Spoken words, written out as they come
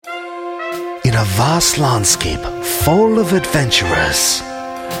in a vast landscape full of adventurers.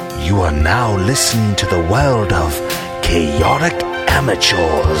 You are now listening to the world of chaotic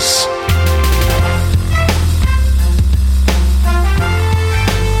amateurs.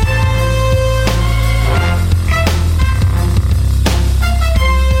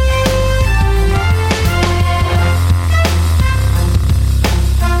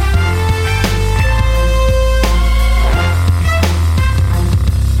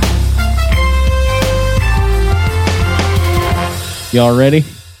 Y'all ready?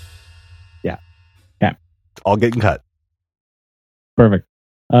 Yeah. Okay. All getting cut. Perfect.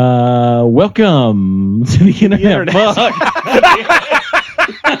 Welcome to the internet.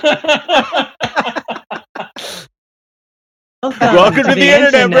 Welcome to the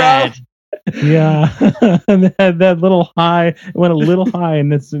internet, bro. Yeah. that little high, it went a little high,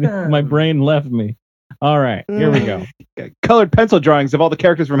 and my brain left me. All right, here we go. Colored pencil drawings of all the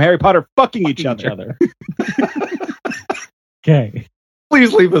characters from Harry Potter fucking each other. Okay.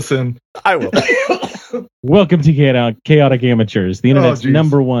 Please leave us in. I will. Welcome to Chaotic Amateurs, the internet's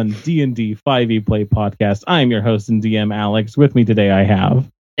number one D&D 5e play podcast. I am your host and DM, Alex. With me today I have...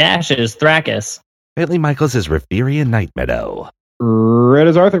 Dash is Thrakus. Bentley Michaels is Reverian Night Meadow. Red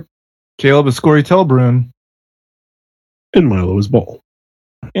is Arthur. Caleb is Scory Telbrun. And Milo is Ball.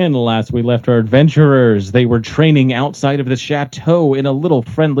 And last we left our adventurers. They were training outside of the chateau in a little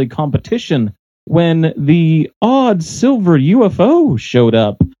friendly competition when the odd silver UFO showed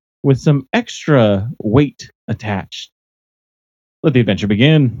up with some extra weight attached. Let the adventure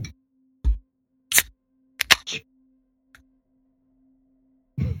begin.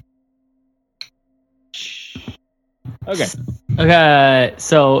 Okay,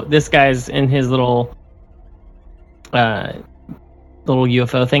 so this guy's in his little UFO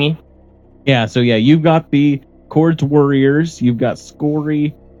thingy. Yeah, so you've got the Chords Warriors, you've got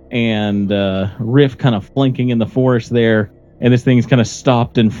Scory and Riff kind of flanking in the forest there, and this thing's kind of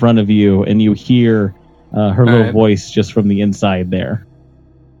stopped in front of you, and you hear her little voice just from the inside there.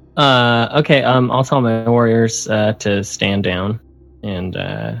 Okay, I'll tell my warriors to stand down, and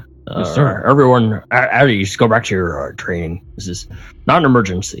Yes, sir. everyone, you just go back to your training. This is not an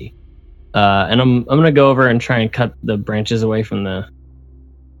emergency. And I'm gonna go over and try and cut the branches away from the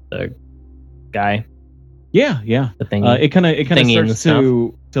guy. Yeah. The thing. It kind of starts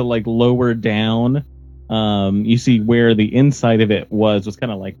to like lower down. You see where the inside of it was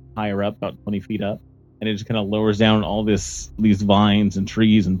kind of like higher up, about 20 feet up, and it just kind of lowers down. All these vines and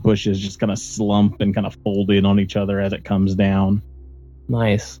trees and bushes just kind of slump and kind of fold in on each other as it comes down.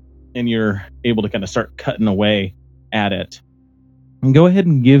 Nice. And you're able to kind of start cutting away at it. And go ahead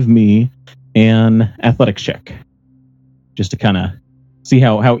and give me an athletics check, just to kind of see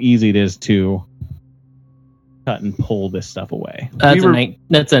how easy it is to cut and pull this stuff away.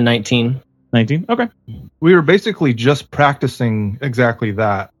 That's a 19. 19? Okay. We were basically just practicing exactly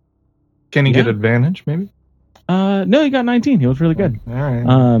that. Can he get advantage, maybe? No, he got 19. He was really good. All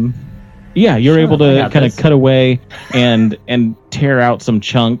right. You're able to kind of cut away and tear out some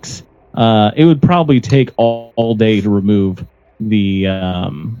chunks. It would probably take all day to remove the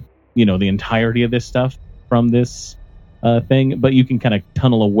the entirety of this stuff from this thing, but you can kind of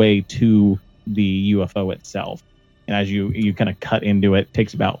tunnel away to the UFO itself. And as you kind of cut into it,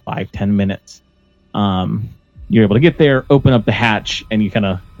 takes about 5-10 minutes. You're able to get there, open up the hatch, and you kind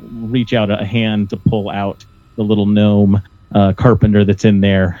of reach out a hand to pull out the little gnome carpenter that's in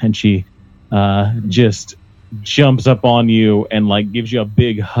there, and she just jumps up on you and like gives you a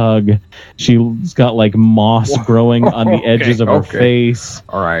big hug. She's got like moss growing on the edges of her face.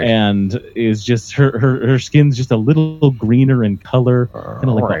 All right. And is just her skin's just a little greener in color, kind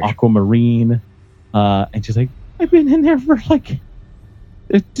of like the aquamarine. And she's like, I've been in there for like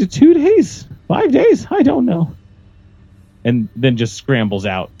 2 days, 5 days, I don't know. And then just scrambles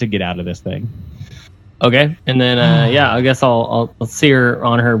out to get out of this thing. Okay, and then I guess I'll see her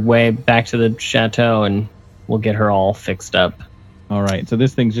on her way back to the chateau, and we'll get her all fixed up. All right, so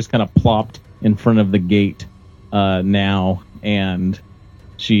this thing's just kind of plopped in front of the gate now, and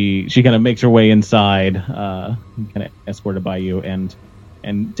she kind of makes her way inside, kind of escorted by you, and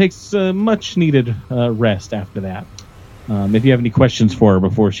takes much needed rest after that. If you have any questions for her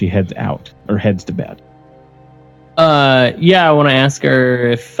before she heads out or heads to bed. I want to ask her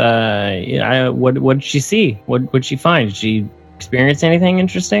if what did she see? What did she find? Did she experience anything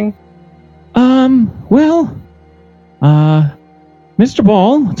interesting? Well, Mr.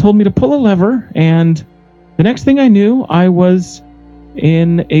 Ball told me to pull a lever, and the next thing I knew, I was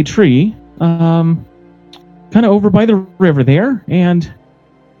in a tree, kind of over by the river there, and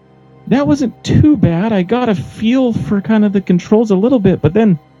that wasn't too bad. I got a feel for kind of the controls a little bit, but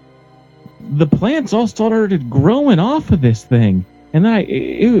then the plants all started growing off of this thing, and then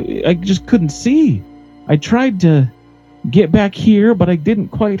I just couldn't see. I tried to get back here, but I didn't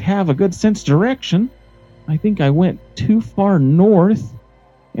quite have a good sense of direction. I think I went too far north,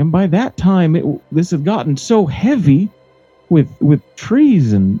 and by that time this had gotten so heavy with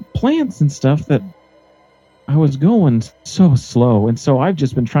trees and plants and stuff that I was going so slow, and so I've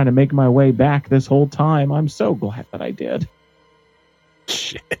just been trying to make my way back this whole time. I'm so glad that I did.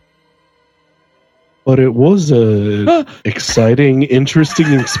 Shit. But it was a exciting,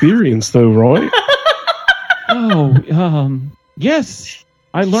 interesting experience, though, right? Yes,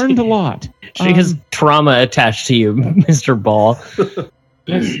 I learned a lot. She has trauma attached to you, Mr. Ball.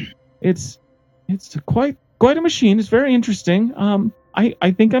 It's quite a machine. It's very interesting.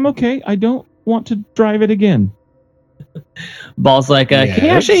 I think I'm okay. I don't want to drive it again. Ball's like,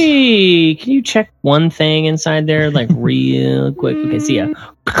 can you check one thing inside there, like real quick? Okay, see ya.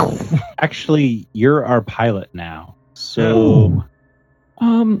 Actually, you're our pilot now. So,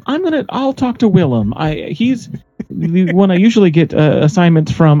 I'll talk to Willem. He's the one I usually get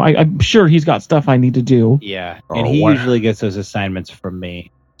assignments from. I'm sure he's got stuff I need to do. Yeah, and he usually gets those assignments from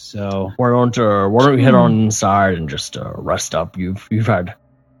me. So why don't we head on inside and just rest up? You've had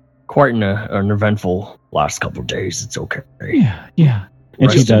quite an eventful last couple of days. It's okay. Yeah.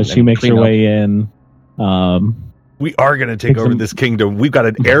 And she does. She makes her way in. We are going to take over this kingdom. We've got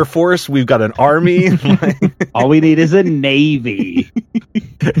an air force. We've got an army. All we need is a navy.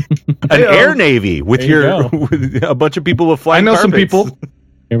 An air navy with with a bunch of people with flying carpets. Some people.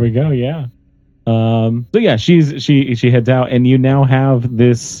 There we go. Yeah. So yeah, she heads out, and you now have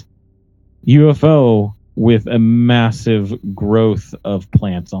this UFO with a massive growth of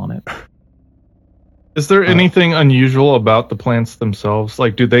plants on it. Is there anything unusual about the plants themselves?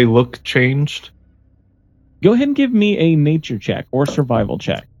 Like, do they look changed? Go ahead and give me a nature check or survival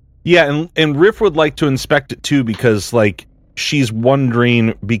check. Yeah, and Riff would like to inspect it too, because like she's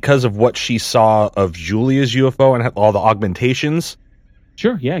wondering, because of what she saw of Julia's UFO and all the augmentations.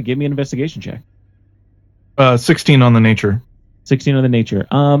 Sure, yeah, give me an investigation check. 16 on the nature. 16 on the nature.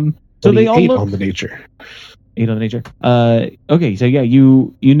 So they all look on the nature. 8 on the nature. Okay, so yeah,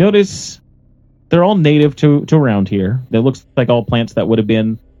 you notice they're all native to around here. It looks like all plants that would have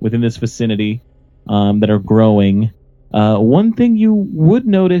been within this vicinity that are growing. One thing you would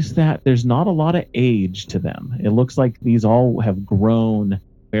notice that there's not a lot of age to them. It looks like these all have grown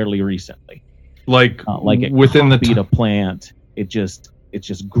fairly recently. Like it within copied a plant, it just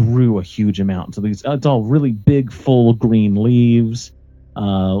grew a huge amount. So it's all really big, full green leaves.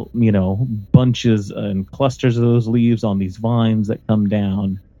 Bunches and clusters of those leaves on these vines that come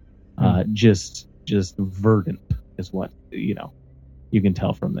down. Just verdant is what you can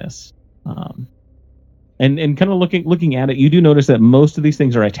tell from this. And kind of looking at it, you do notice that most of these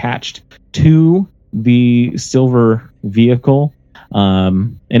things are attached to the silver vehicle.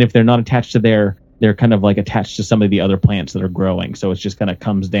 And if they're not attached to they're kind of like attached to some of the other plants that are growing. So it just kind of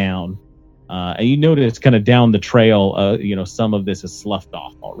comes down. And you notice kind of down the trail, some of this is sloughed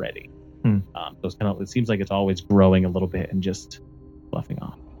off already. So it's it seems like it's always growing a little bit and just sloughing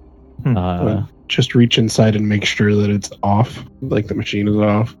off. Just reach inside and make sure that it's off, like the machine is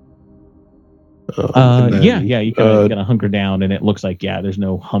off. You gotta hunker down, and it looks like there's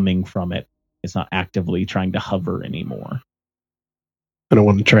no humming from it. It's not actively trying to hover anymore. And I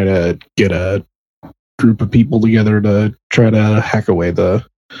want to try to get a group of people together to try to hack away the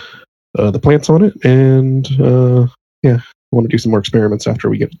plants on it, and I want to do some more experiments after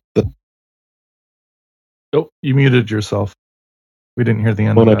we get the. Oh, you muted yourself. We didn't hear the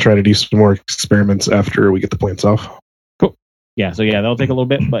end. I want to try to do some more experiments after we get the plants off. Cool. Yeah. So that'll take a little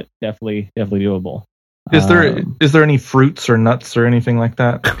bit, but definitely doable. Is there any fruits or nuts or anything like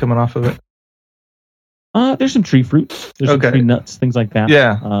that coming off of it? There's some tree fruits. There's some tree nuts, things like that.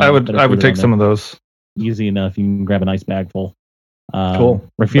 Yeah, I would take some of those. Easy enough. You can grab a nice bag full. Cool.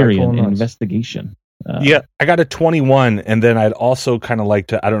 Rafirian, investigation. I got a 21, and then I'd also kind of like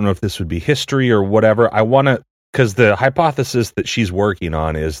to, I don't know if this would be history or whatever. I want to, because the hypothesis that she's working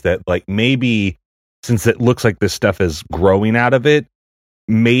on is that, like, maybe since it looks like this stuff is growing out of it,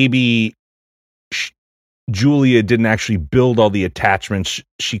 maybe Julia didn't actually build all the attachments.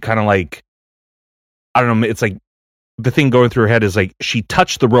 She kind of like, I don't know, it's like the thing going through her head is like she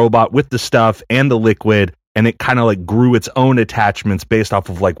touched the robot with the stuff and the liquid, and it kind of like grew its own attachments based off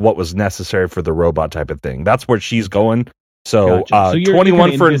of like what was necessary for the robot type of thing. That's where she's going. So, gotcha. So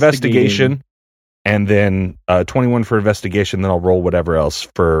 21 for investigation, and then 21 for investigation. Then I'll roll whatever else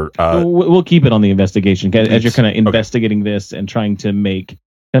for. We'll keep it on the investigation as you're kind of investigating this and trying to make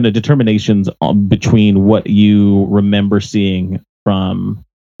kind of determinations between what you remember seeing from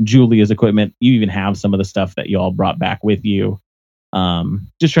Julia's equipment. You even have some of the stuff that you all brought back with you.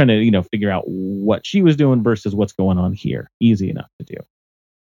 Just trying to, figure out what she was doing versus what's going on here. Easy enough to do.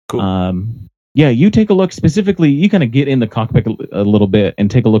 Cool. Yeah, you take a look specifically. You kind of get in the cockpit a little bit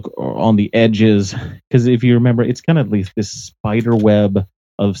and take a look on the edges, because if you remember, it's kind of like this spider web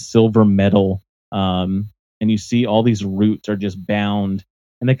of silver metal, and you see all these roots are just bound,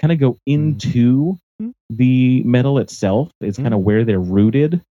 and they kind of go into the metal itself. It's kind of where they're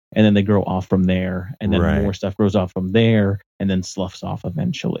rooted, and then they grow off from there, and then more stuff grows off from there, and then sloughs off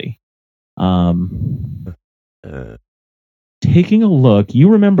eventually. Taking a look,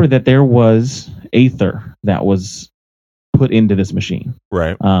 you remember that there was aether that was put into this machine.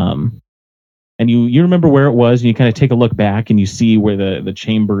 Right. And you remember where it was, and you kind of take a look back and you see where the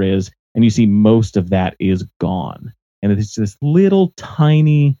chamber is, and you see most of that is gone. And it's this little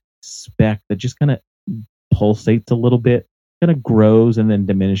tiny speck that just kind of pulsates a little bit, kind of grows and then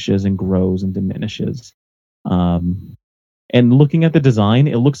diminishes and grows and diminishes. And looking at the design,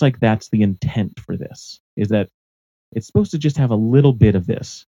 it looks like that's the intent for this, is that it's supposed to just have a little bit of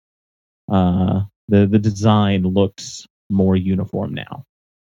this. The design looks more uniform now.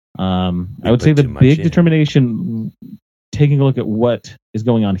 I would say the big determination, taking a look at what is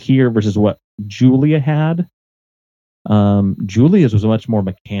going on here versus what Julia had. Julia's was much more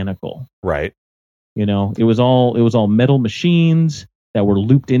mechanical. Right. It was all metal machines that were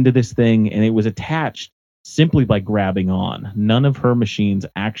looped into this thing, and it was attached simply by grabbing on. None of her machines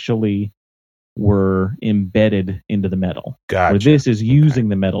actually were embedded into the metal. Gotcha. Where this is using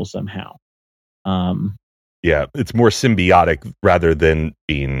the metal somehow. Yeah, it's more symbiotic rather than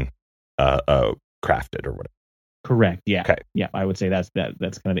being crafted or whatever. Correct. Yeah. Okay. Yeah, I would say that's kind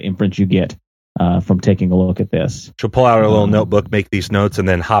of the inference you get from taking a look at this. She'll pull out her little notebook, make these notes, and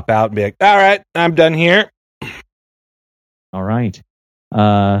then hop out and be like, "All right, I'm done here." All right.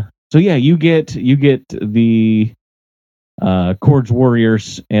 So yeah, you get the Cords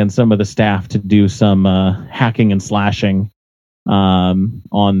warriors and some of the staff to do some hacking and slashing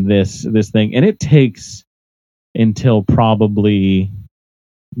on this thing, and it takes until probably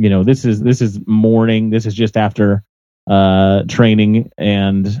this is morning. This is just after training,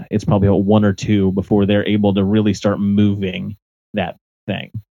 and it's probably a 1 or 2 before they're able to really start moving that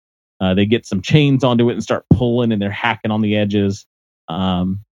thing. They get some chains onto it and start pulling, and they're hacking on the edges,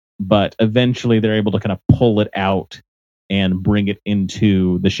 but eventually they're able to kind of pull it out and bring it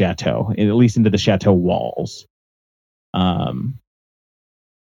into the chateau, at least into the chateau walls.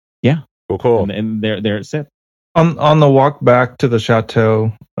 Yeah. Cool. And there it sits. On the walk back to the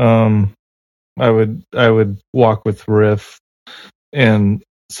chateau, I would walk with Riff and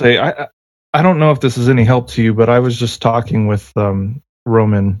say, I don't know if this is any help to you, but I was just talking with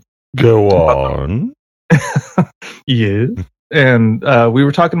Roman. Go on. Yeah. And we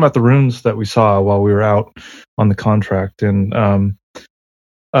were talking about the runes that we saw while we were out on the contract. And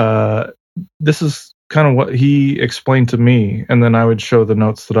this is kind of what he explained to me. And then I would show the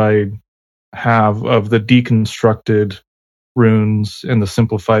notes that I have of the deconstructed runes and the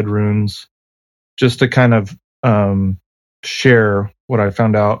simplified runes, just to kind of share what I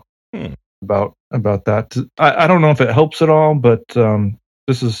found out about that. I don't know if it helps at all, but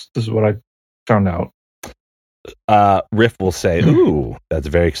this is what I found out. Riff will say, "Ooh, that's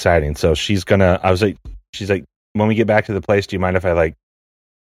very exciting." So she's like, when we get back to the place, do you mind if I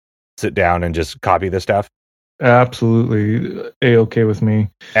sit down and just copy this stuff? Absolutely, A-okay with me.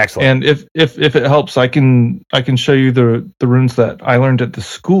 Excellent. And if it helps, I can show you the runes that I learned at the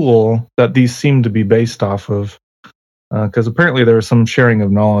school that these seem to be based off of, because apparently there was some sharing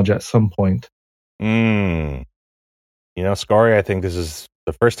of knowledge at some point. Scory, I think this is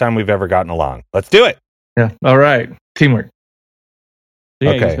the first time we've ever gotten along. Let's do it. Yeah. All right. Teamwork. So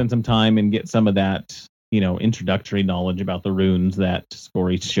yeah, Okay. you spend some time and get some of that, introductory knowledge about the runes that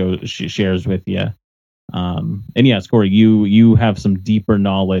Scory shares with you. And yeah, Scory, you have some deeper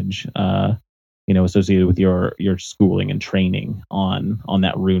knowledge, associated with your schooling and training on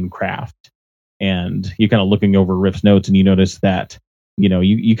that rune craft. And you're kind of looking over Riff's notes, and you notice that,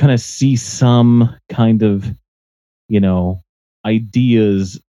 you kind of see some kind of,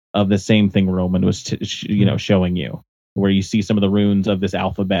 ideas of the same thing Roman was, showing you, where you see some of the runes of this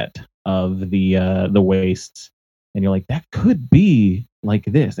alphabet of the wastes, and you're like, that could be like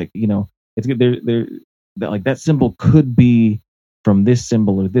this, it's they're like that symbol could be from this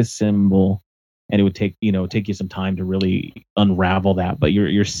symbol or this symbol, and it would take you some time to really unravel that, but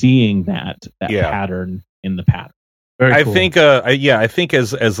you're seeing that pattern in the pattern. Very cool. I think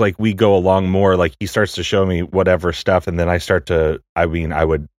as like we go along more, like he starts to show me whatever stuff, and then I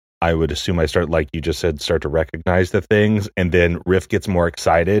would I would assume I start, like you just said, start to recognize the things, and then Riff gets more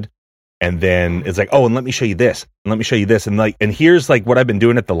excited, and then it's like, oh, and let me show you this, and let me show you this, and like, and here's like what I've been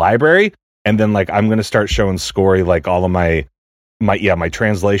doing at the library, and then like I'm gonna start showing Scory like all of my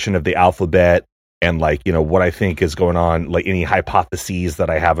translation of the alphabet, and like, you know, what I think is going on, like any hypotheses that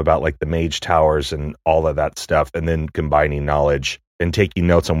I have about like the mage towers and all of that stuff, and then combining knowledge and taking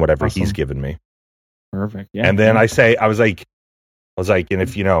notes on whatever he's given me. Perfect. Yeah. And then I was like, and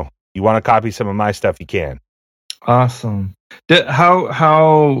if you want to copy some of my stuff, you can. Awesome.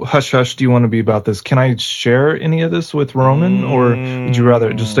 How hush hush do you want to be about this? Can I share any of this with Roman, or would you rather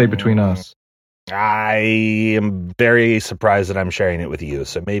it just stay between us? I am very surprised that I'm sharing it with you,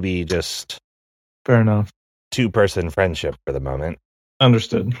 so maybe just fair enough. 2-person friendship for the moment.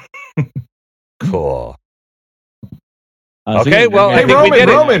 Understood. Cool. Okay, well, hey,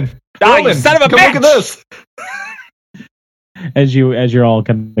 Roman, you son of a come bitch! Look at this. As you're all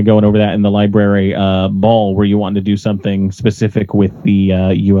kind of going over that in the library, Ball, were you wanting to do something specific with the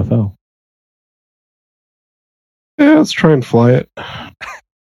UFO? Yeah, let's try and fly it.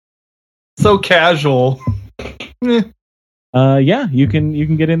 So casual. Yeah, you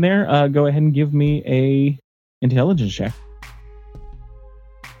can get in there. Go ahead and give me a intelligence check.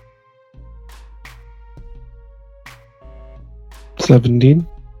 17.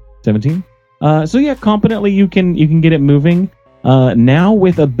 So yeah, competently you can get it moving. Now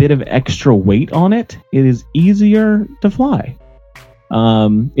with a bit of extra weight on it, it is easier to fly.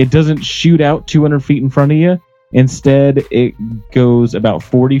 It doesn't shoot out 200 feet in front of you. Instead, it goes about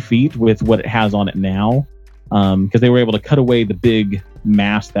 40 feet with what it has on it now. Because they were able to cut away the big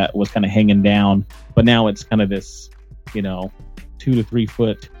mast that was kind of hanging down, but now it's kind of this, 2 to 3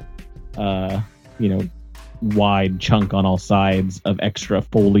 foot, wide chunk on all sides of extra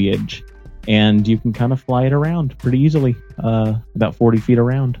foliage, and you can kind of fly it around pretty easily, about 40 feet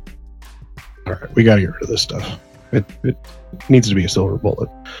around. All right, we got to get rid of this stuff. It needs to be a silver bullet.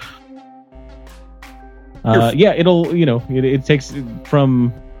 Yeah, it'll, it takes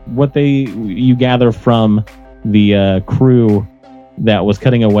from what you gather from the crew that was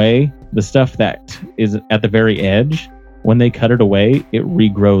cutting away the stuff that is at the very edge. When they cut it away, it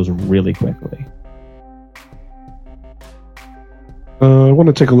regrows really quickly. I want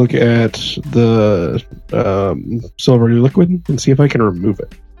to take a look at the silvery liquid and see if I can remove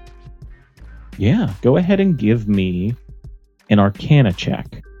it. Yeah, go ahead and give me an Arcana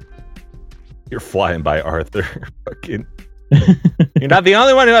check. You're flying by, Arthur. Fucking. You're not the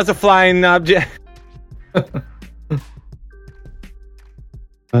only one who has a flying object.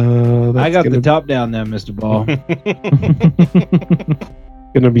 I got the top down then, Mr. Ball.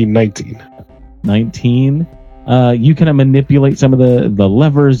 Gonna be 19. 19. You kind of manipulate some of the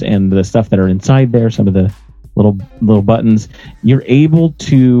levers and the stuff that are inside there, some of the little buttons. You're able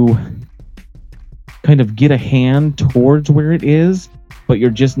to kind of get a hand towards where it is, but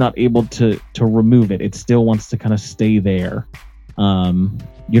you're just not able to remove it. It still wants to kind of stay there.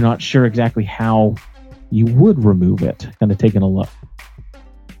 You're not sure exactly how you would remove it. Kind of taking a look.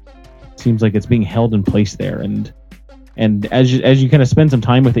 Seems like it's being held in place there, and as you kind of spend some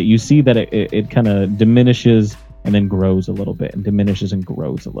time with it, you see that it kind of diminishes and then grows a little bit, and diminishes and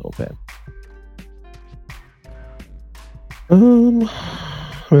grows a little bit.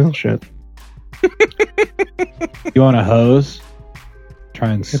 Well, shit. You want a hose?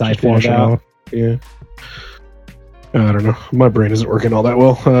 Try and siphon it out. Yeah. I don't know. My brain isn't working all that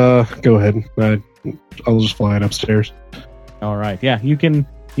well. Go ahead. I'll just fly it upstairs. All right. Yeah, you can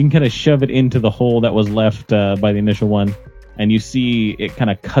kind of shove it into the hole that was left by the initial one, and you see it kind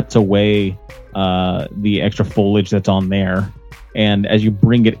of cuts away the extra foliage that's on there. And as you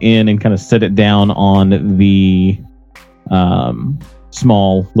bring it in and kind of set it down on the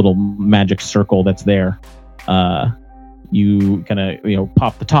small little magic circle that's there, you kind of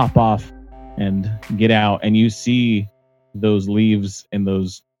pop the top off and get out, and you see those leaves and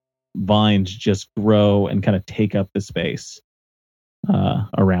those vines just grow and kind of take up the space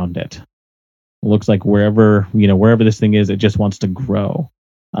around it. It looks like wherever this thing is, it just wants to grow.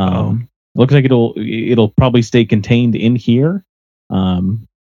 It looks like it'll probably stay contained in here, at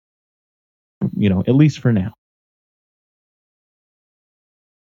least for now.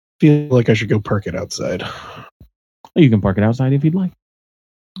 Feel like I should go park it outside. You can park it outside if you'd like.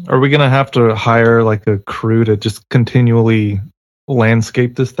 Are we gonna have to hire like a crew to just continually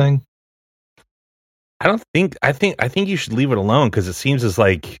landscape this thing? I think you should leave it alone, because it seems as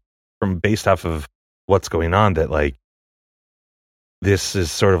like, from based off of what's going on, that like this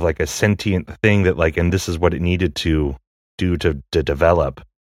is sort of like a sentient thing that like, and this is what it needed to do to develop.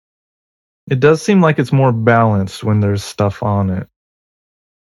 It does seem like it's more balanced when there's stuff on it.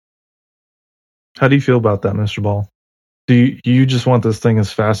 How do you feel about that, Mr. Ball? Do you just want this thing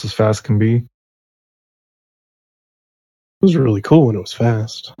as fast can be? It was really cool when it was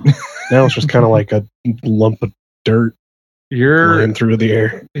fast. Now it's just kind of like a lump of dirt flying through the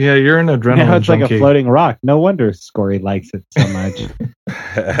air. Yeah, you're an adrenaline Now it's junkie. like a floating rock. No wonder Scory likes it so much.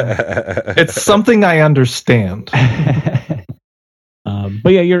 It's something I understand.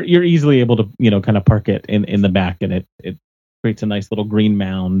 But yeah, you're easily able to kind of park it in the back, and it creates a nice little green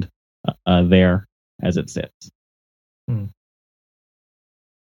mound there as it sits.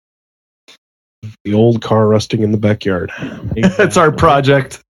 The old car rusting in the backyard. That's our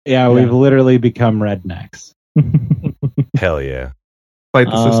project. Yeah, we've literally become rednecks. Hell yeah. Fight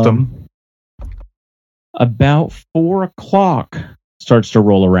the system. About 4:00 starts to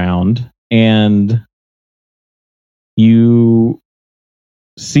roll around, and you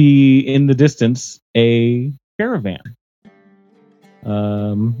see in the distance a caravan,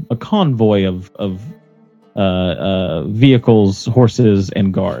 a convoy of vehicles, horses,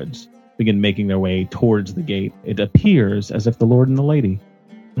 and guards begin making their way towards the gate. It appears as if the Lord and the Lady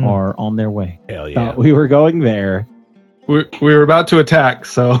are on their way. Hell yeah. Thought we were going there. We were about to attack,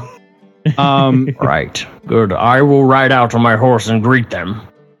 so... Right. Good. I will ride out on my horse and greet them.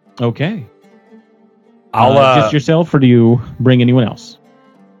 Okay. I'll just yourself, or do you bring anyone else?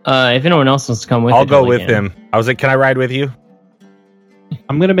 If anyone else wants to come with, I'll go with him. I was like, can I ride with you?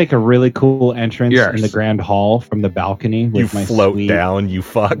 I'm going to make a really cool entrance in the grand hall from the balcony with my float sweet... down, you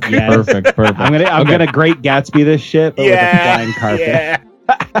fuck. Yes. Perfect. I'm gonna Great Gatsby this shit, but with a flying carpet. Yeah.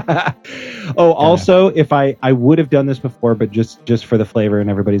 Also, if I would have done this before, but just for the flavor in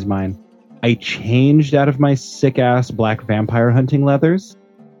everybody's mind, I changed out of my sick ass black vampire hunting leathers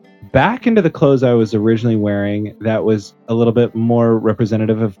back into the clothes I was originally wearing. That was a little bit more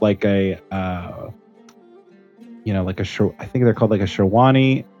representative of like a, like I think they're called like a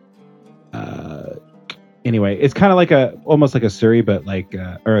Sherwani. Anyway, it's kind of like almost like a sari, but like,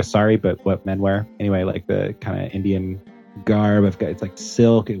 or a sari, but what men wear. Anyway, like the kind of Indian garb. It's like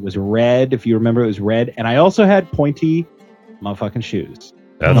silk. It was red. If you remember, it was red. And I also had pointy motherfucking shoes.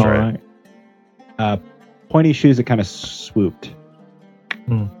 That's right. Pointy shoes that kind of swooped.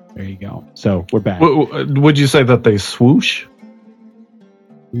 There you go. So we're back. Would you say that they swoosh?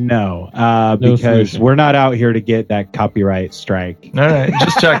 No, because we're not out here to get that copyright strike. All right,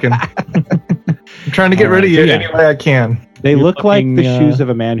 just checking. I'm trying to get rid of you any way I can. They look like the shoes of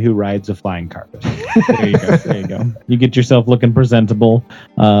a man who rides a flying carpet. There you go. You get yourself looking presentable.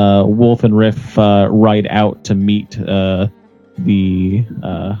 Wolf and Riff ride out to meet the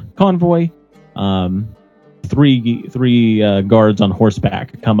convoy. Three guards on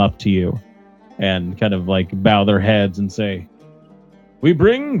horseback come up to you and kind of like bow their heads and say, "We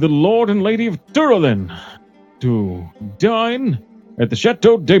bring the Lord and Lady of Durlin to dine at the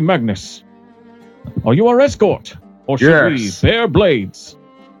Chateau de Magnus. Are you our escort, or should we bear blades?"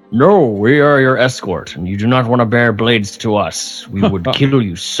 No, we are your escort, and you do not want to bear blades to us. We would kill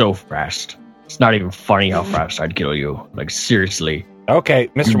you so fast. It's not even funny how fast I'd kill you. Like, seriously. Okay,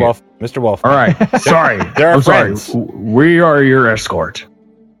 Mr. Wolf. Mr. Wolf. All right. Sorry. I'm friends. Sorry. We are your escort.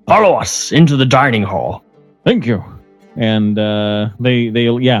 Follow us into the dining hall. Thank you. And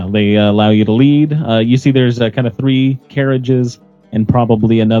they allow you to lead. You see there's kind of 3 carriages and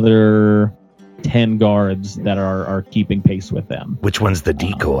probably another 10 guards that are keeping pace with them. Which one's the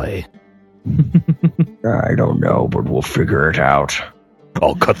decoy? I don't know, but we'll figure it out.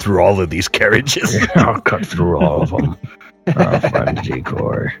 I'll cut through all of these carriages. I'll cut through all of them. I'll find the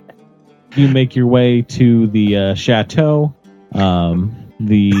decoy. You make your way to the chateau.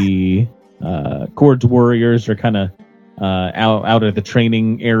 The Cord's warriors are kind of out of the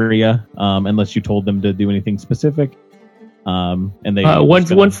training area, unless you told them to do anything specific. And they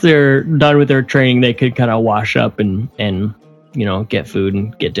once they're done with their training, they could kind of wash up and get food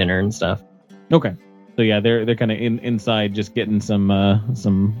and get dinner and stuff. Okay, so yeah, they're kind of inside just getting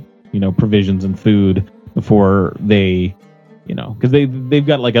some provisions and food before they because they've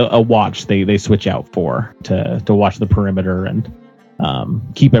got like a watch they switch out for to watch the perimeter and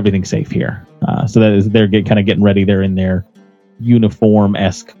keep everything safe here. So they're getting ready. They're in their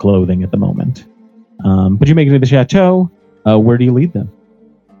uniform-esque clothing at the moment. But you make it to the chateau. Where do you lead them?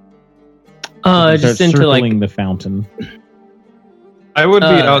 Just into circling the fountain. I would be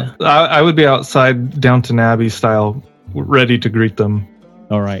I would be outside Downton Abbey style, ready to greet them.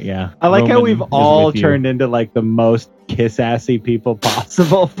 All right, yeah. I like Roman how we've is all with you. turned into like the most kiss-assy people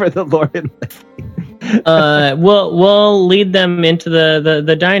possible for the Lord and Lady. We'll lead them into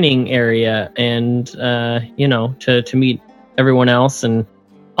the dining area and to meet everyone else, and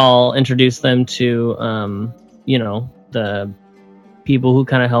I'll introduce them to the people who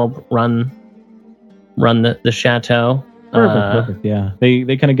kind of help run run the chateau. Perfect. Yeah, they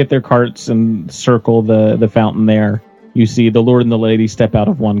kind of get their carts and circle the fountain there. You see the Lord and the Lady step out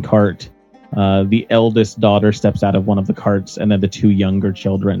of one cart. The eldest daughter steps out of one of the carts, and then the two younger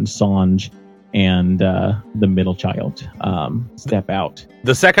children, Sanj and the middle child, step out.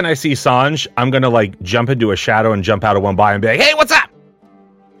 The second I see Sanj, I'm gonna like jump into a shadow and jump out of one by and be like, "Hey, what's up?"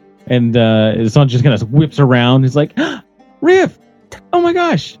 And Sanj just kind of whips around. He's like, "Riff! Oh my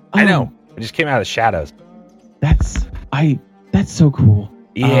gosh! I know. I just came out of the shadows. That's so cool.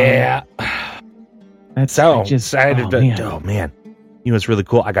 Yeah. That's So I just, excited man. You know, it's really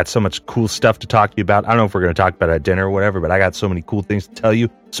cool. I got so much cool stuff to talk to you about. I don't know if we're going to talk about it at dinner or whatever, but I got so many cool things to tell you.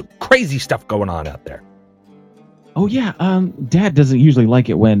 Some crazy stuff going on out there. Oh yeah. Dad doesn't usually like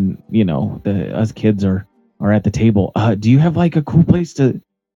it when, us kids are at the table. Do you have like a cool place to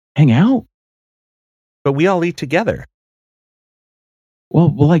hang out? But we all eat together.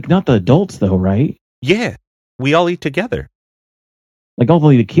 Well, like not the adults though, right? Yeah. We all eat together. Like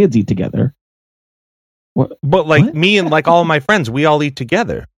only the kids eat together. What? But like what? Me and like all my friends, we all eat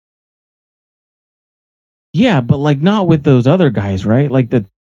together. Yeah, but like not with those other guys, right? Like the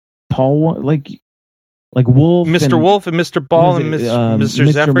tall one, like Wolf, Mr. Wolf and Mr. Ball and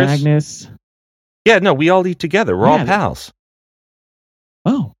Mr. Zephyrus. Magnus. Yeah, no, we all eat together. We're all pals.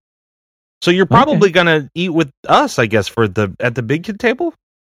 Oh, so you're probably gonna eat with us, I guess, at the big kid table.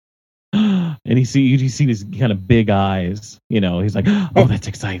 And you see these kind of big eyes. He's like, "Oh, that's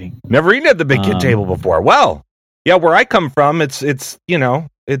exciting." Never eaten at the big kid table before. Well, yeah, where I come from, it's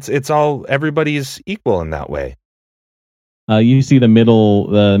all everybody's equal in that way. You see the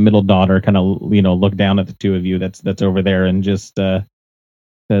middle daughter kind of look down at the two of you that's over there and just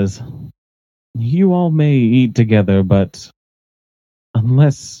says, "You all may eat together, but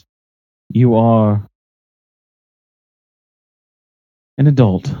unless you are an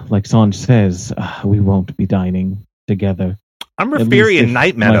adult, like Sanj says, we won't be dining together." I'm Rafiri in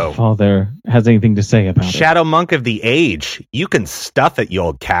Night Meadow. My father has anything to say about Shadow Monk of the Age. You can stuff it, you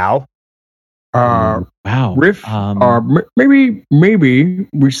old cow. Wow. Riff, maybe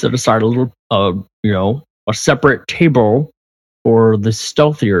we set aside a little, a separate table for the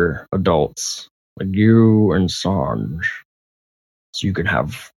stealthier adults, like you and Sanj, so you can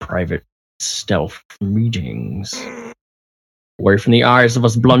have private stealth meetings, away from the eyes of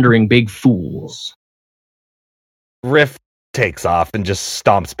us blundering big fools. Riff takes off and just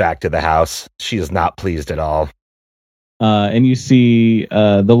stomps back to the house. She is not pleased at all. And you see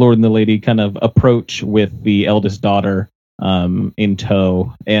the Lord and the Lady kind of approach with the eldest daughter in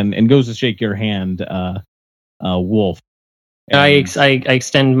tow, and goes to shake your hand, Wolf. And I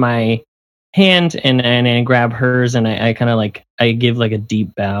extend my hand and I grab hers, and I kind of I give like a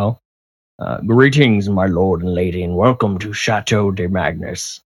deep bow. Greetings, my Lord and Lady, and welcome to Chateau de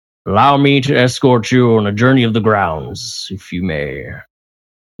Magnus. Allow me to escort you on a journey of the grounds, if you may.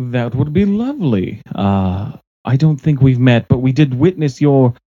 That would be lovely. I don't think we've met, but we did witness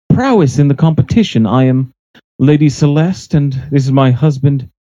your prowess in the competition. I am Lady Celeste, and this is my husband,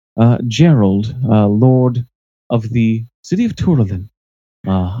 Gerald, Lord of the City of Tourlin.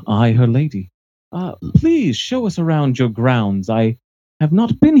 I, her lady. Please show us around your grounds. I have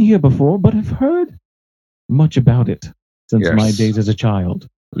not been here before, but have heard much about it since my days as a child.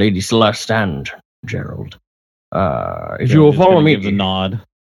 Lady Celeste and Gerald. If you will follow me. Gives a nod. Of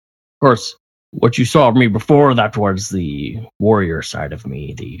course, what you saw of me before, that was the warrior side of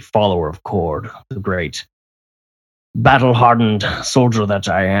me, the follower of Cord, the great battle-hardened soldier that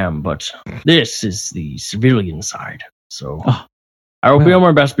I am. But this is the civilian side. So I will be on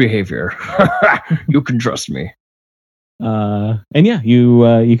my best behavior. You can trust me. And yeah,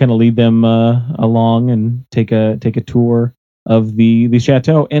 you kind of lead them along and take a tour of the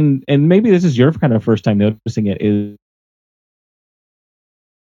chateau, and maybe this is your kind of first time noticing it. It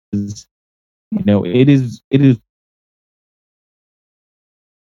is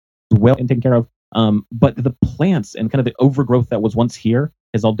well and taken care of, but the plants and kind of the overgrowth that was once here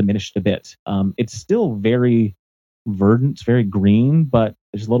has all diminished a bit. It's still very verdant, it's very green, but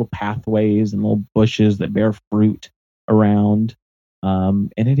there's little pathways and little bushes that bear fruit around,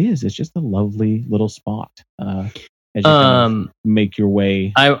 and it's just a lovely little spot. As you kind of make your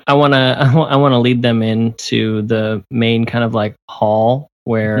way, I wanna lead them into the main kind of like hall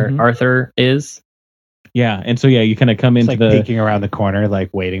where Arthur is. Yeah, and so you kind of come into the peeking around the corner,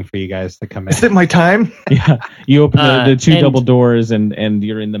 like waiing for you guys to come in. Is it my time? Yeah, you open the two double doors, and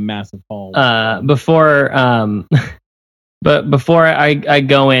you're in the massive hall. Before I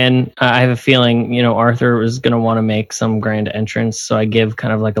go in, I have a feeling Arthur was gonna want to make some grand entrance, so I give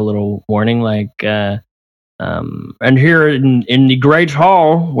kind of like a little warning, like And here in the great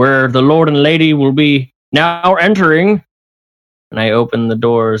hall where the Lord and Lady will be now entering, and I open the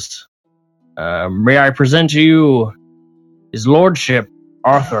doors. May I present to you His Lordship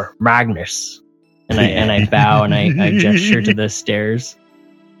Arthur Magnus? And I bow and I gesture to the stairs.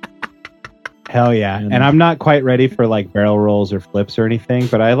 Hell yeah. And I'm not quite ready for like barrel rolls or flips or anything,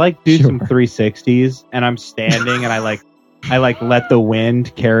 but I like do some 360s, and I'm standing and I let the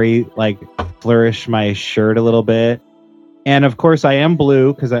wind flourish my shirt a little bit. And of course I am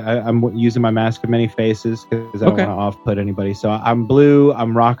blue because I'm using my mask of many faces because I don't want to off-put anybody. So I'm blue.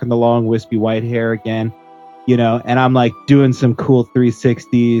 I'm rocking the long wispy white hair again, and I'm like doing some cool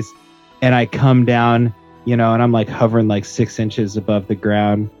 360s, and I come down, and I'm like hovering like 6 inches above the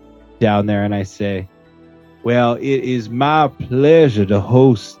ground down there, and I say, well, it is my pleasure to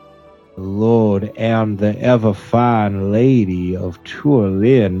host the Lord and the ever fine Lady of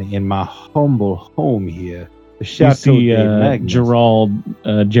Tourlin in my humble home here. The Chateau you see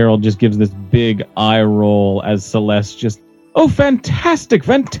Gerald just gives this big eye roll as Celeste just, oh, fantastic,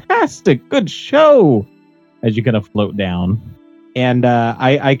 good show, as you kind of float down. And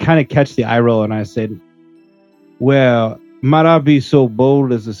I kind of catch the eye roll, and I said, well, might I be so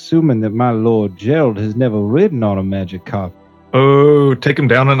bold as assuming that my Lord Gerald has never ridden on a magic carpet? Oh, take him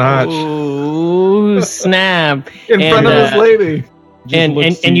down a notch. Oh, snap. In front of his lady.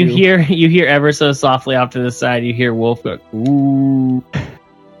 And you hear ever so softly off to the side, you hear Wolf go, ooh.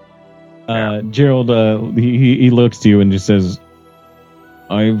 Gerald, he looks to you and just says,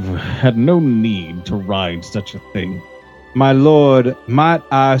 I've had no need to ride such a thing. My lord, might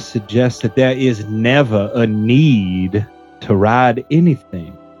I suggest that there is never a need to ride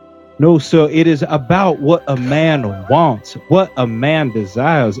anything? No, sir, it is about what a man wants, what a man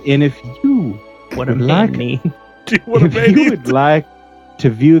desires. And if you would like to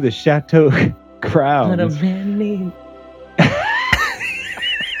view the chateau grounds, what a man need.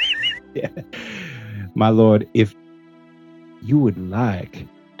 Yeah. My lord, if you would like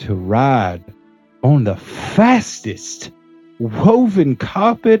to ride on the fastest woven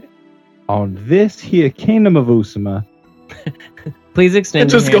carpet on this here kingdom of Usama, please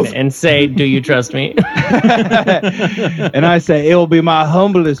extend your hand and say, do you trust me? And I say, it will be my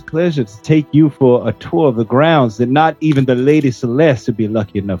humblest pleasure to take you for a tour of the grounds that not even the Lady Celeste would be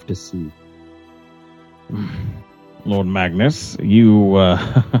lucky enough to see. Lord Magnus, you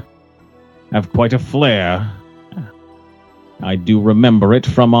have quite a flair. I do remember it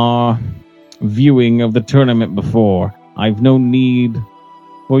from our viewing of the tournament before. I've no need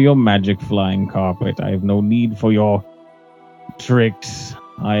for your magic flying carpet. I have no need for your tricks.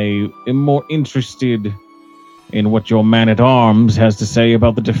 I am more interested in what your man-at-arms has to say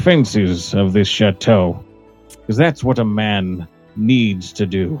about the defenses of this chateau. Because that's what a man needs to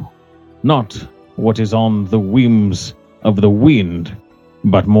do. Not what is on the whims of the wind,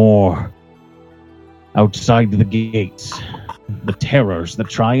 but more outside the gates. The terrors that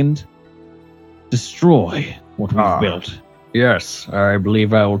try and destroy what we've built. Yes, I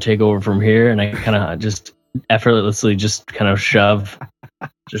believe I will take over from here, and I kind of just effortlessly just kind of shove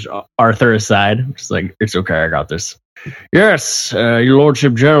just Arthur aside. Just like, it's okay, I got this. Yes, your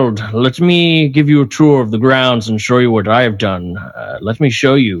lordship Gerald, let me give you a tour of the grounds and show you what I have done. Let me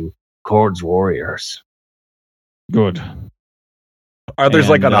show you Cord's warriors. Good. Arthur's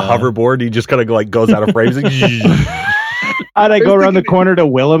like on a hoverboard. He just kind of like goes out of frame. And I go around the corner to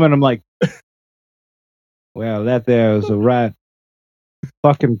Willem, and I'm like, well, that there is a right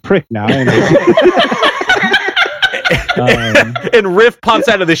fucking prick now. And Riff pops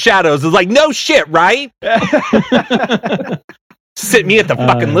out of the shadows. Is like, no shit, right? Sit me at the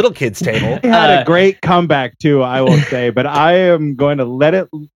fucking little kids table. He had a great comeback too, I will say, but I am going to let it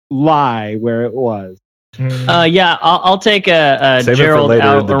lie where it was. Yeah, I'll take Gerald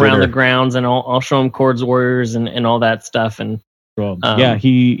out around the grounds, and I'll show him Cord's warriors and all that stuff. And yeah,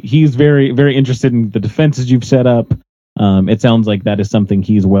 he's very, very interested in the defenses you've set up. It sounds like that is something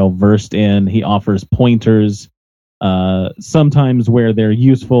he's well versed in. He offers pointers, sometimes where they're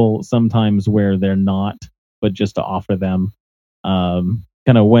useful, sometimes where they're not, but just to offer them.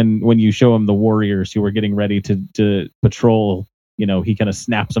 Kind of when you show him the warriors who are getting ready to patrol, he kind of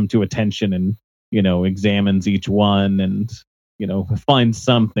snaps them to attention and examines each one and finds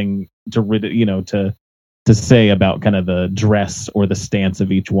something to say about kind of the dress or the stance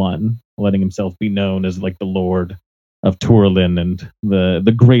of each one, letting himself be known as like the Lord of Tourlin and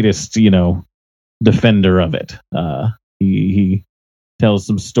the greatest defender of it. He tells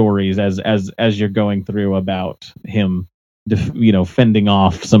some stories as you're going through about him fending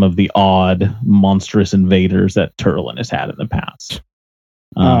off some of the odd monstrous invaders that Tourlin has had in the past.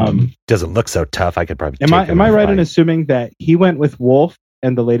 Doesn't look so tough. I could probably. Am I right in assuming that he went with Wolf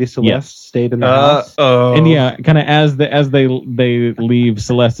and the Lady Celeste stayed in the house? And yeah, kind of as they leave,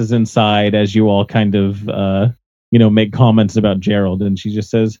 Celeste is inside as you all kind of make comments about Gerald, and she just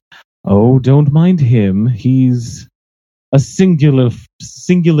says, "Oh, don't mind him. He's a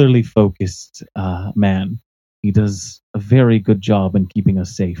singularly focused man. He does a very good job in keeping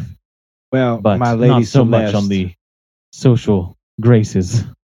us safe. Well, but my Lady not so Celeste, much on the social graces."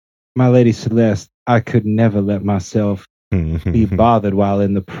 My Lady Celeste, I could never let myself be bothered while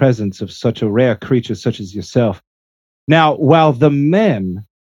in the presence of such a rare creature such as yourself. Now, while the men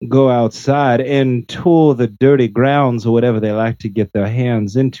go outside and tour the dirty grounds or whatever they like to get their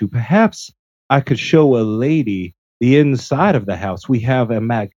hands into, perhaps I could show a lady the inside of the house. We have a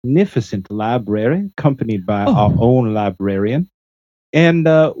magnificent library accompanied by our own librarian. And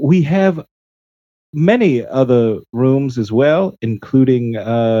we have many other rooms as well, including,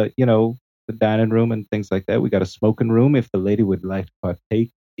 the dining room and things like that. We got a smoking room if the lady would like to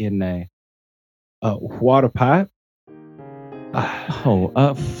partake in a water pipe.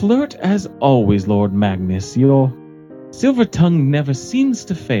 Flirt as always, Lord Magnus. Your silver tongue never seems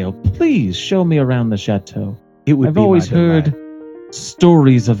to fail. Please show me around the chateau. I've always heard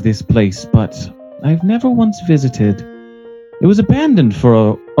stories of this place, but I've never once visited. It was abandoned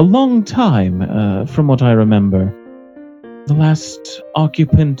for a long time, from what I remember. The last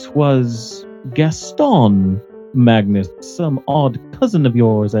occupant was Gaston Magnus, some odd cousin of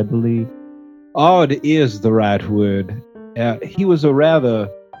yours, I believe. Odd is the right word. He was a rather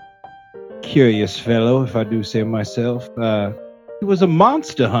curious fellow, if I do say myself. He was a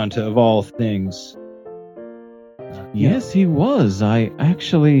monster hunter of all things. Yes, he was. I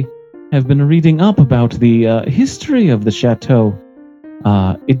actually have been reading up about the history of the chateau.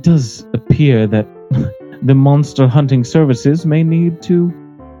 It does appear that the monster hunting services may need to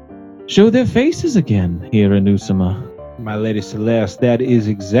show their faces again here in Usama. My Lady Celeste, that is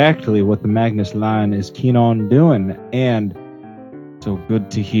exactly what the Magnus line is keen on doing, and so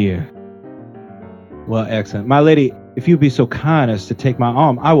good to hear. Well, excellent. My lady, if you'd be so kind as to take my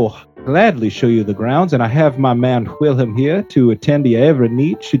arm, I will gladly show you the grounds, and I have my man Wilhelm here to attend to your every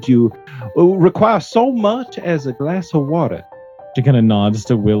need should you require so much as a glass of water. She kind of nods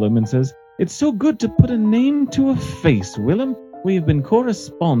to Willem and says, "It's so good to put a name to a face, Willem. We have been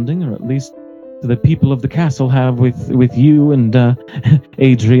corresponding, or at least the people of the castle have, with you and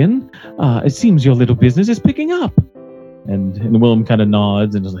Adrian. It seems your little business is picking up." And Willem kind of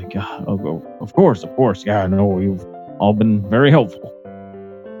nods and is like, of course. Yeah, no, you've all been very helpful.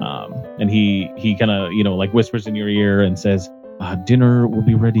 And he kind of, whispers in your ear and says, dinner will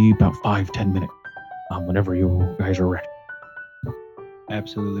be ready about 5-10 minutes, whenever you guys are ready.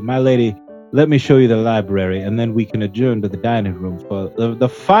 Absolutely. My lady, let me show you the library, and then we can adjourn to the dining room for the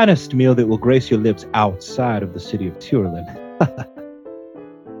finest meal that will grace your lips outside of the city of Turlin.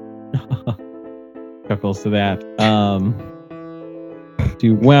 Chuckles to that.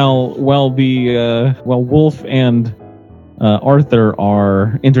 While Wolf and Arthur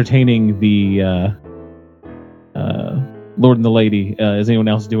are entertaining the Lord and the Lady, is anyone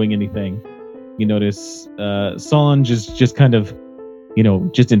else doing anything? You notice Sanj is just kind of,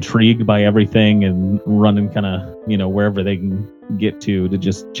 just intrigued by everything and running kind of, wherever they can get to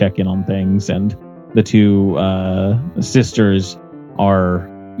just check in on things. And the two sisters are,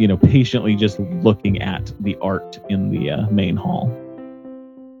 patiently just looking at the art in the main hall.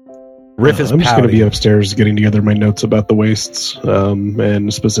 Riff is I'm just going to be upstairs getting together my notes about the wastes,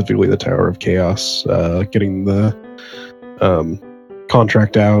 and specifically the Tower of Chaos, getting the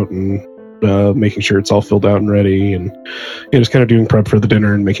contract out and making sure it's all filled out and ready, and just kind of doing prep for the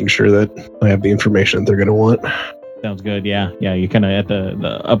dinner and making sure that I have the information they're going to want. Sounds good. Yeah. You're kind of at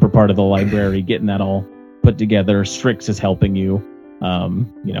the upper part of the library getting that all put together. Strix is helping you.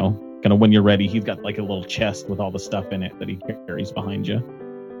 Kind of when you're ready, he's got like a little chest with all the stuff in it that he carries behind you.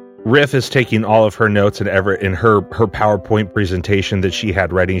 Riff is taking all of her notes and in her PowerPoint presentation that she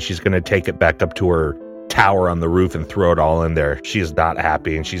had ready, and she's going to take it back up to her tower on the roof and throw it all in there. She is not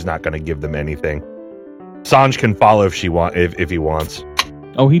happy, and she's not going to give them anything. Sanj can follow if he wants.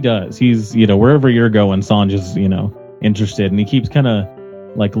 Oh, he does. He's, wherever you're going, Sanj is, interested, and he keeps kind of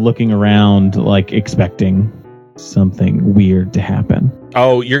like looking around, like expecting something weird to happen.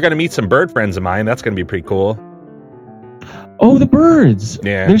 Oh, you're going to meet some bird friends of mine. That's going to be pretty cool. Oh, the birds.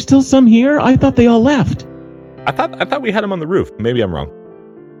 Yeah. There's still some here? I thought they all left. I thought we had them on the roof. Maybe I'm wrong.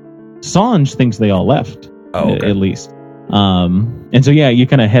 Sanj thinks they all left. Oh, okay. At least. And so, yeah, you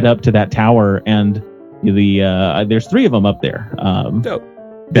kind of head up to that tower, and there's 3 of them up there. Dope.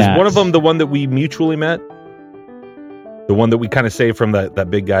 Is one of them the one that we mutually met? The one that we kind of saved from that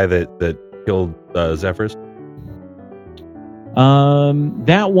big guy that killed Zephyrs?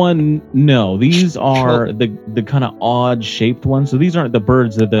 That one, no. These are the kind of odd shaped ones. So these aren't the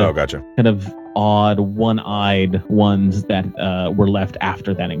birds. They're the gotcha. kind of odd one-eyed ones that were left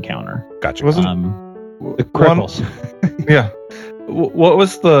after that encounter. Gotcha. Wasn't The cripples. yeah. What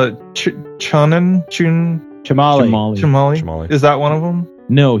was the Chumali? Jamali. Is that one of them?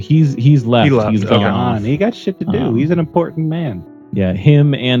 No, he's left. He left. He's Okay. gone. He got shit to do. He's an important man. Yeah,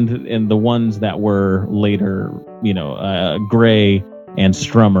 him and the ones that were later, Gray and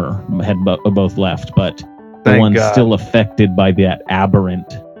Strummer had both left, but the Thank ones God. still affected by that aberrant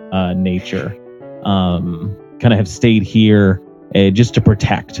nature kind of have stayed here just to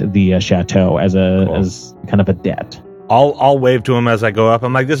protect the chateau as kind of a debt. I'll wave to him as I go up.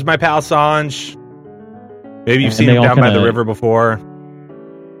 I'm like, this is my pal Sanj. Maybe you've And seen they him all down by kinda- the river before.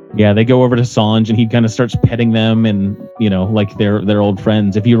 Yeah, they go over to Sanj and he kind of starts petting them and, like they're old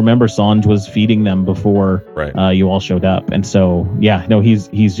friends. If you remember, Sanj was feeding them before Right. you all showed up. And so,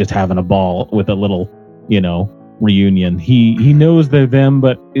 he's just having a ball with a little, reunion. He knows they're them,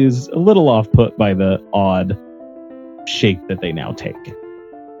 but is a little off put by the odd shape that they now take.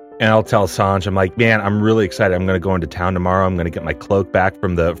 And I'll tell Sanj, I'm like, man, I'm really excited. I'm going to go into town tomorrow. I'm going to get my cloak back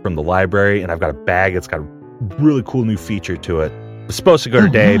from the library, and I've got a bag. It's got a really cool new feature to it. I was supposed to go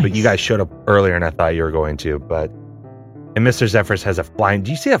today, but you guys showed up earlier, and I thought you were going to. And Mr. Zephyrs has a flying.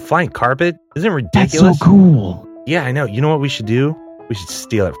 Do you see that flying carpet? Isn't it ridiculous? That's so cool. Yeah, I know. You know what we should do? We should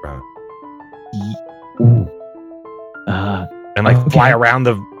steal it from him. Ooh. And like okay. fly around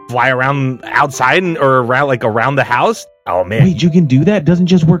outside or around the house. Oh man! Wait, you can do that? Doesn't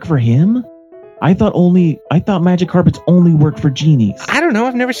just work for him? I thought magic carpets only work for genies. I don't know.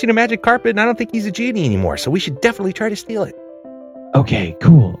 I've never seen a magic carpet, and I don't think he's a genie anymore. So we should definitely try to steal it. Okay,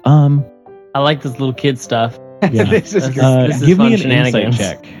 cool. I like this little kid stuff. Yeah. This is good. This is give fun me an shenanigans.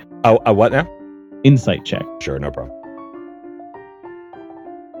 insight check. Oh, a what now? Insight check. Sure, no problem.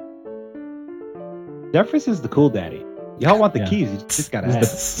 Jeffress is the cool daddy. Y'all want the Yeah. keys. You just gotta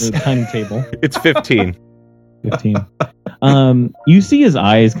It's ask. the tiny table. It's 15. 15. You see his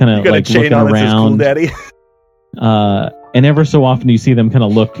eyes kind You of got like a chain looking on that says "Cool around. Daddy." And ever so often you see them kind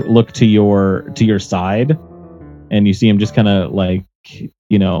of look to your side, and you see him just kind of like,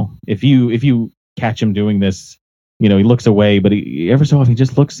 if you catch him doing this, he looks away, but ever so often he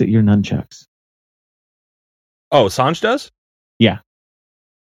just looks at your nunchucks. Oh, Sanj does? Yeah.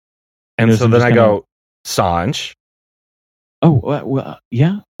 And There's so some then just I kinda- go, Sanj, Oh,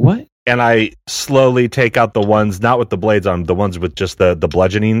 yeah. What? and I slowly take out the ones, not with the blades on, the ones with just the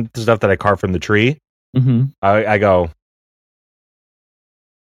bludgeoning stuff that I carved from the tree. Mm-hmm. I go,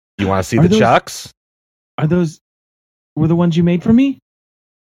 you want to see Are the those- chucks? Were the ones you made for me?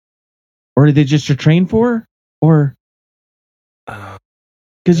 Or are they just your train for? Or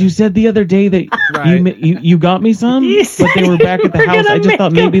because you said the other day that you got me some, You said but they were back you at the were house. gonna I just make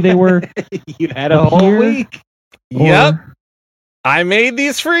thought maybe they were You had a up whole here. week. Yep. Or- I made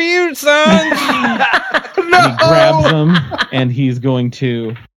these for you, Sanj. He grabs them and he's going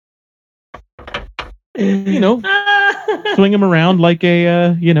to, swing them around like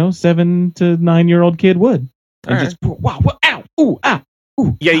a 7 to 9 year old kid would, and All just wow, ow, ooh, ah,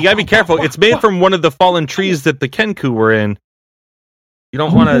 ooh. Yeah, you gotta be careful. It's made from one of the fallen trees that the Kenku were in. You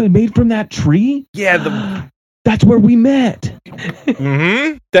don't want to. Made from that tree. Yeah, That's where we met.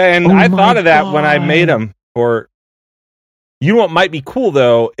 mm-hmm. And Oh I my thought of that when I God. made them. Or, you know what might be cool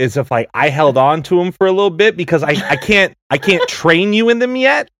though is if I held on to them for a little bit because I can't train you in them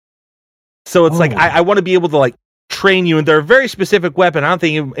yet. So it's like Oh. I want to be able to like train you, and they're a very specific weapon. I don't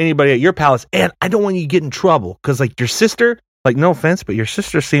think anybody at your palace, and I don't want you to get in trouble because like your sister, like no offense, but your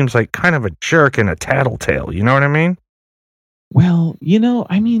sister seems like kind of a jerk and a tattletale. You know what I mean? Well,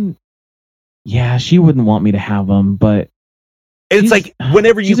 yeah, she wouldn't want me to have them, but It's She's- like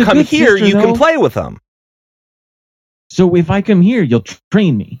whenever you she's a come good here, sister, you can though. play with them. so if I come here, you'll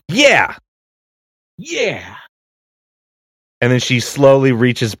train me. Yeah. Yeah. And then she slowly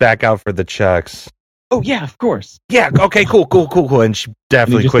reaches back out for the chucks. Oh yeah, of course. Yeah. Okay. Cool. And she And he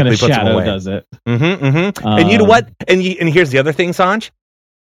definitely just quickly kinda puts them shadow away. does it. And you know what? And here's the other thing, Sanj.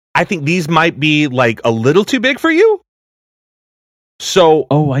 I think these might be like a little too big for you. So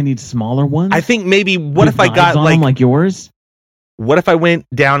Oh, I need smaller ones. I think maybe what With if I got knives on them like yours? what if I went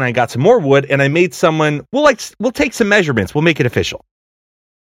down and I got some more wood and I made someone? We'll take some measurements. We'll make it official.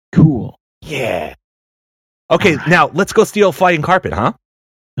 Cool. Yeah. Okay. All right. Now let's go steal flying carpet, huh?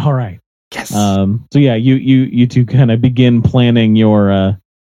 All right. Yes. So yeah, you two kind of begin planning your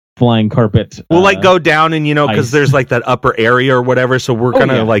flying carpet. We'll like go down and because ice. there's like that upper area or whatever, so we're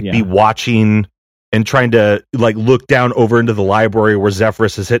gonna yeah, be yeah. watching and trying to like look down over into the library where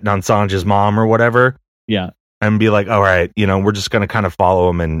Zephyrus is hitting on Sanj's mom or whatever. Yeah. And be like, all right, we're just going to kind of follow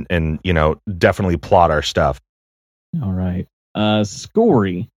him and definitely plot our stuff. All right.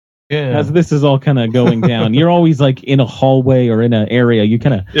 Scory. Yeah. As this is all kind of going down, you're always like in a hallway or in an area. You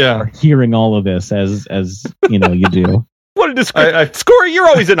kind of are hearing all of this as you do. What a description. Scory, you're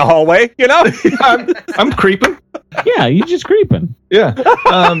always in a hallway, I'm creeping. Yeah, you're just creeping. Yeah.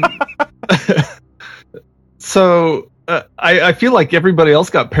 So I feel like everybody else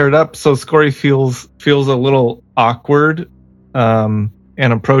got paired up, so Scory feels a little awkward, and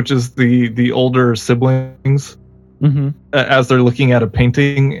approaches the older siblings as they're looking at a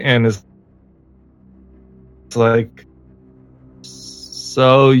painting, and is like,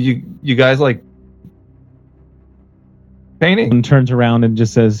 "So you guys like painting?" And turns around and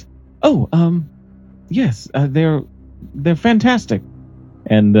just says, "Oh, yes, they're fantastic."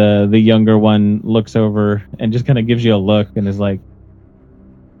 And the younger one looks over and just kind of gives you a look and is like,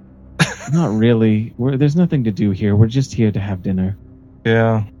 "Not really. There's nothing to do here. We're just here to have dinner."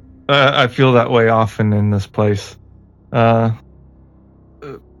 Yeah, I feel that way often in this place. What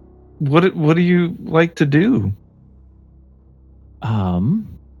do you like to do?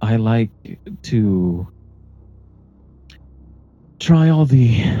 I like to try all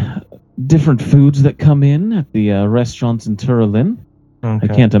the different foods that come in at the restaurants in Turlin. Okay.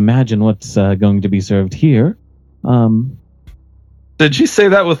 I can't imagine what's going to be served here. Did she say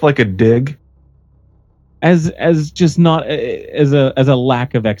that with like a dig? As just not as a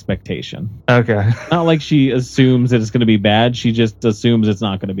lack of expectation. Okay. Not like she assumes that it's going to be bad. She just assumes it's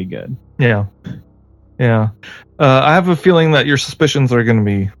not going to be good. Yeah. I have a feeling that your suspicions are going to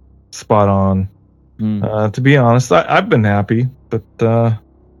be spot on. To be honest, I've been happy, but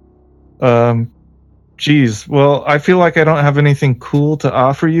geez, well, I feel like I don't have anything cool to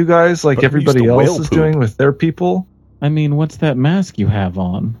offer you guys, like everybody else is doing with their people. I mean, what's that mask you have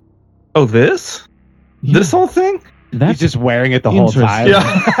on? Oh, this? Yeah. This whole thing? He's just wearing it the whole time. Yeah.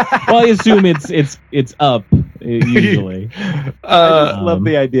 Well, I assume it's up usually. I just love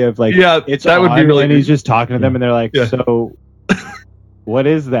the idea of like, it's that would be really. And he's just talking to them, and they're like, "So, what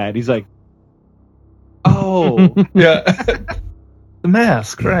is that?" He's like, "Oh, yeah, the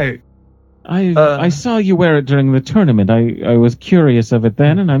mask, right?" I saw you wear it during the tournament. I was curious of it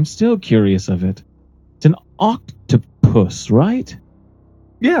then, and I'm still curious of it. It's an octopus, right?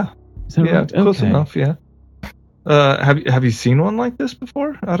 Yeah. Is that right? Close Okay. enough. Yeah. Have you seen one like this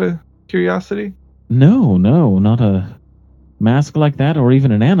before? Out of curiosity. No, not a mask like that, or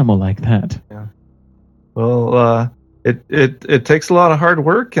even an animal like that. Yeah. Well, it takes a lot of hard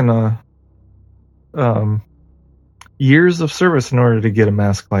work and years of service in order to get a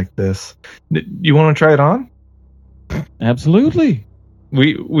mask like this. You want to try it on? Absolutely.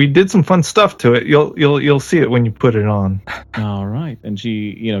 We did some fun stuff to it. You'll see it when you put it on. All right. And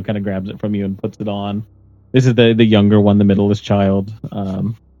she, kind of grabs it from you and puts it on. This is the younger one, the middlest child.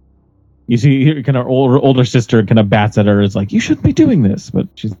 You see your kind of older sister kind of bats at her. Is like, "You shouldn't be doing this," but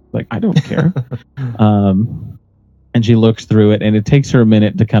she's like, "I don't care." And she looks through it, and it takes her a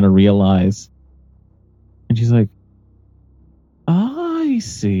minute to kind of realize. And she's like, "I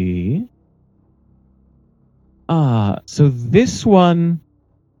see. So this one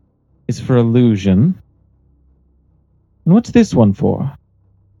is for illusion. And what's this one for?"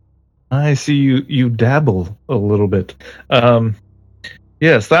 I see you dabble a little bit.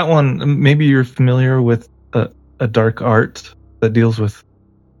 Yes, that one. Maybe you're familiar with a dark art that deals with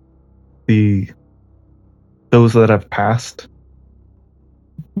those that have passed.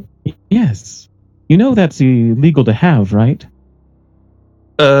 Yes. That's illegal to have, right?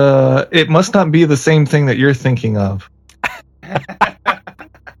 It must not be the same thing that you're thinking of.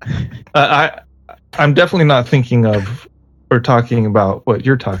 I'm definitely not thinking of or talking about what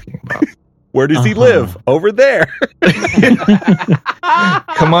you're talking about. Where does he live? Over there. Come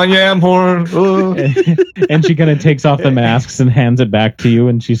on, Jamhorn. And she kind of takes off the masks and hands it back to you,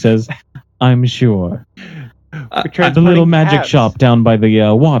 and she says, "I'm sure." At the little magic shop down by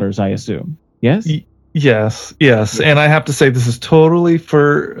the waters, I assume. Yes? Yes. And I have to say, this is totally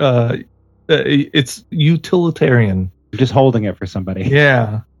for, it's utilitarian. I'm just holding it for somebody.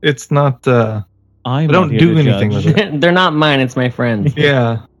 Yeah. It's not, I don't do anything with it. They're not mine, it's my friends.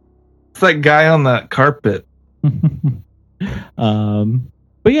 Yeah. It's that guy on that carpet. But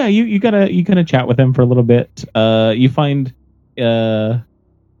yeah, you gotta chat with him for a little bit. You find the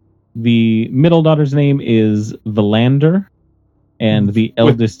middle daughter's name is Valander, and the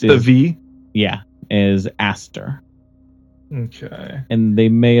eldest is the V. Yeah, is Aster. Okay. And they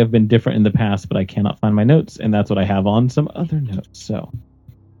may have been different in the past, but I cannot find my notes, and that's what I have on some other notes. So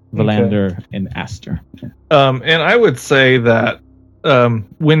Valander and Aster. And I would say that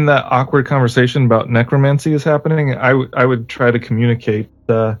when that awkward conversation about necromancy is happening, I would try to communicate.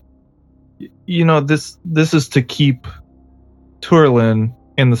 This is to keep Turlin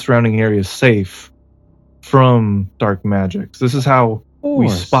and the surrounding areas safe from dark magics. This is how we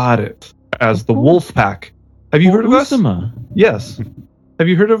spot it as the wolf pack. Have you heard of us? Yes. Have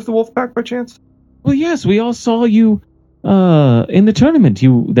you heard of the wolf pack by chance? Well, yes, we all saw you in the tournament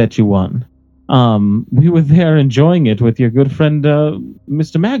that you won. We were there enjoying it with your good friend,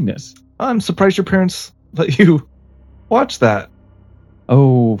 Mr. Magnus. I'm surprised your parents let you watch that.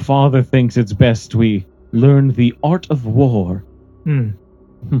 Oh, Father thinks it's best we learn the art of war. The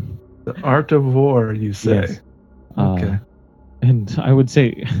art of war, you say? Yes. Okay. And I would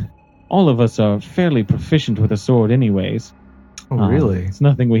say all of us are fairly proficient with a sword anyways. Oh, really? It's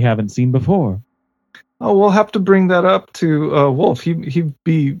nothing we haven't seen before. Oh, we'll have to bring that up to Wolf. He'd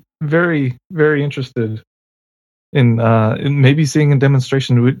be very, very interested in maybe seeing a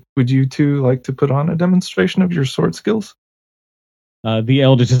demonstration. Would you two like to put on a demonstration of your sword skills? The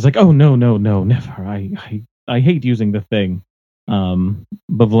eldest is like, oh, no, never. I hate using the thing.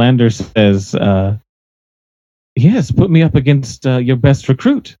 But Valander says, yes, put me up against your best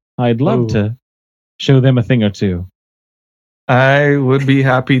recruit. I'd love to show them a thing or two. I would be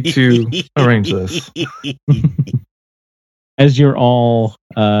happy to arrange this. As you're all,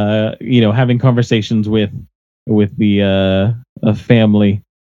 having conversations with the family,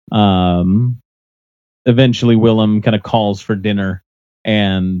 eventually Willem kind of calls for dinner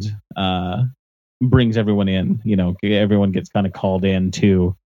and brings everyone in. Everyone gets kind of called in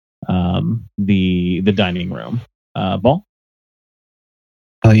to the dining room. Ball?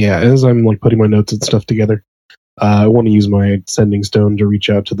 As I'm putting my notes and stuff together, I want to use my sending stone to reach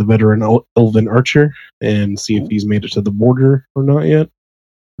out to the veteran elven archer and see if he's made it to the border or not yet.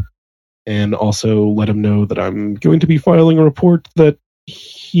 And also let him know that I'm going to be filing a report that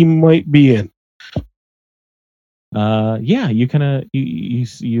he might be in. You kind of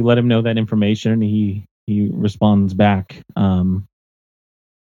you let him know that information. He responds back.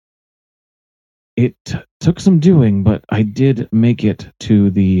 It took some doing, but I did make it to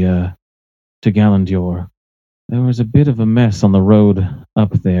to Galandior. There was a bit of a mess on the road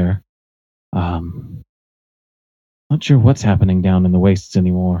up there. Not sure what's happening down in the wastes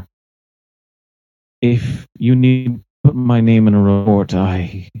anymore. If you need to put my name in a report,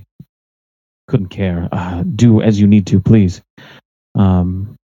 I couldn't care. Do as you need to, please.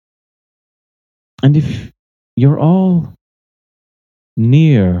 And if you're all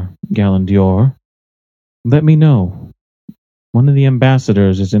near Galandior, let me know. One of the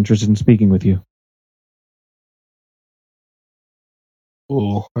ambassadors is interested in speaking with you.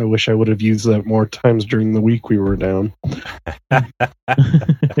 Cool. I wish I would have used that more times during the week we were down.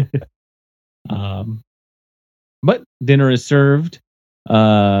 But dinner is served.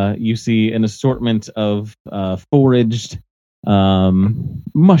 You see an assortment of foraged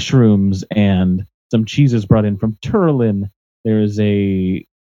mushrooms and some cheeses brought in from Turlin. There's a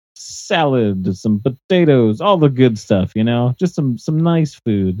salad, some potatoes, all the good stuff, just some nice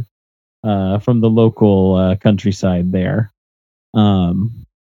food from the local countryside there.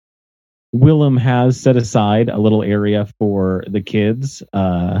 Willem has set aside a little area for the kids,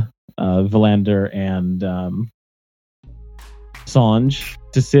 Valander and Sanj,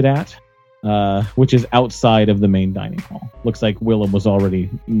 to sit at, which is outside of the main dining hall. Looks like Willem was already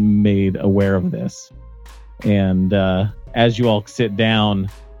made aware of this. And as you all sit down,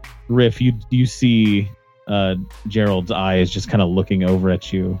 Riff, you see Gerald's eyes just kind of looking over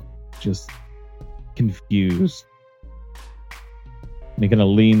at you, just confused. And he kind of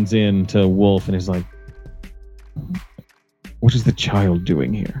leans in to Wolf and is like, what is the child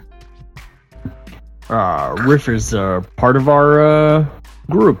doing here? Riff is part of our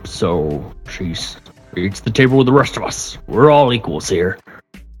group, so she eats the table with the rest of us. We're all equals here.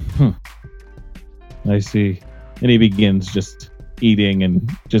 I see. And he begins just eating and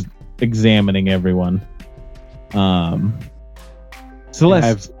just examining everyone. Celeste,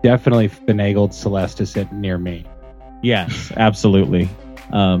 I've definitely finagled Celeste to sit near me. Yes, absolutely.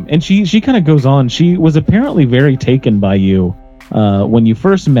 And she kind of goes on. She was apparently very taken by you when you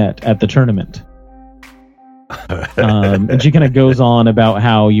first met at the tournament. And she kind of goes on about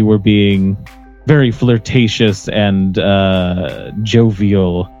how you were being very flirtatious and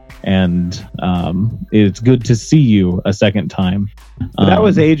jovial, and it's good to see you a second time. That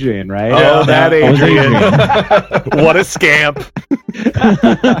was Adrian, right? Oh, that Adrian. What a scamp.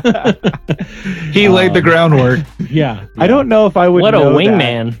 He laid the groundwork. Yeah. I don't know if I would What a know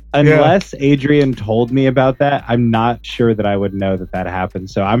wingman. that. Unless Adrian told me about that, I'm not sure that I would know that happened.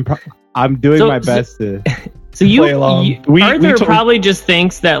 So I'm doing my best to So play along. Arthur probably just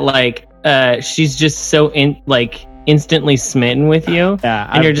thinks that like she's just so instantly smitten with you. Yeah,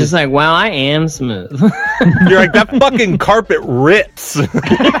 and you're just like, wow, I am smooth. You're like, that fucking carpet rips.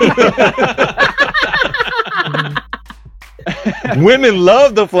 Women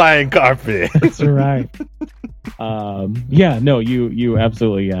love the flying carpet. That's right. Yeah, no, you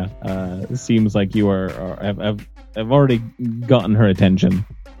absolutely, it seems like you have already gotten her attention.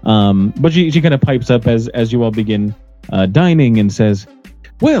 But she kind of pipes up as you all begin dining and says,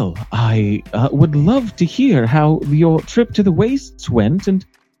 well, I would love to hear how your trip to the Wastes went, and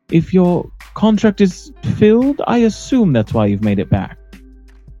if your contract is filled, I assume that's why you've made it back.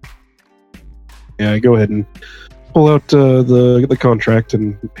 Yeah, go ahead and pull out the contract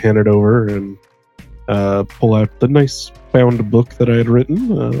and hand it over, and pull out the nice bound book that I had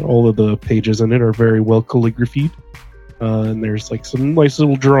written. All of the pages in it are very well calligraphied, and there's like some nice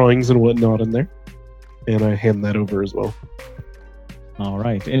little drawings and whatnot in there. And I hand that over as well. All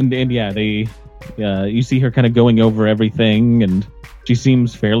right, and yeah, you see her kind of going over everything, and she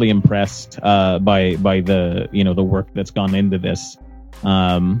seems fairly impressed by the the work that's gone into this.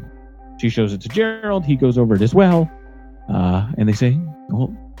 She shows it to Gerald. He goes over it as well, and they say,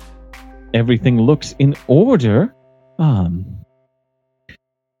 "Well, everything looks in order.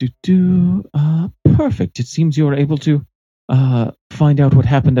 Perfect. It seems you were able to find out what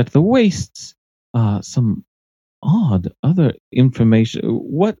happened at the Wastes. Some odd other information.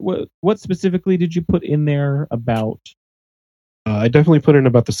 What specifically did you put in there about?" I definitely put in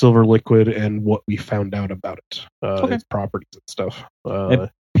about the silver liquid and what we found out about it, its properties and stuff.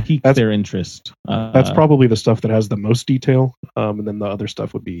 Piqued their interest. That's probably the stuff that has the most detail, and then the other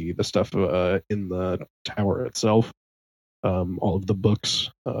stuff would be the stuff in the tower itself, all of the books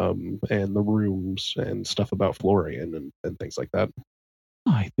and the rooms and stuff about Florian and things like that.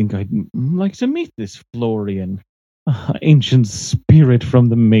 I think I'd like to meet this Florian, ancient spirit from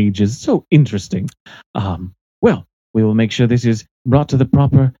the mages. So interesting. Well, we will make sure this is brought to the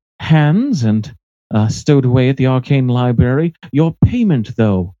proper hands and stowed away at the Arcane Library. Your payment,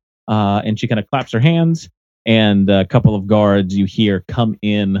 though, and she kind of claps her hands, and a couple of guards you hear come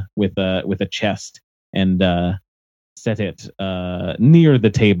in with a chest and set it near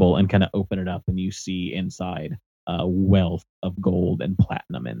the table and kind of open it up, and you see inside a wealth of gold and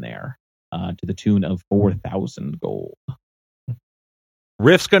platinum in there, to the tune of 4,000 gold.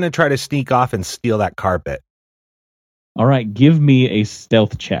 Riff's going to try to sneak off and steal that carpet. All right, give me a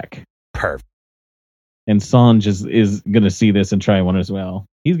stealth check. Perfect. And Sanj is going to see this and try one as well.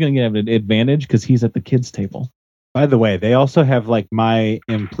 He's going to get an advantage because he's at the kids' table. By the way, they also have like my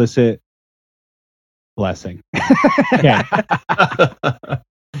implicit blessing. Okay.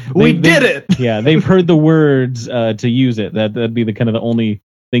 We did it! Yeah, they've heard the words to use it. That'd be the kind of the only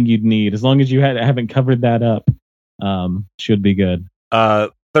thing you'd need. As long as you haven't covered that up, should be good.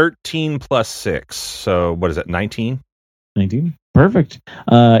 13 plus 6. So what is it, 19? 19. Perfect.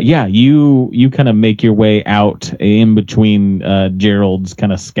 Yeah, you kind of make your way out in between Gerald's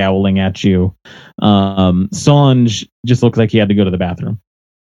kind of scowling at you. Sanj just looks like he had to go to the bathroom.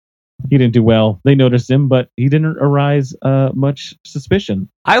 He didn't do well. They noticed him, but he didn't arouse much suspicion.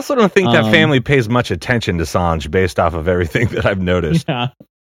 I also don't think that family pays much attention to Sanj based off of everything that I've noticed. Yeah.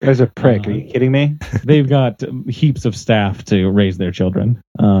 There's a prick. Are you kidding me? They've got heaps of staff to raise their children.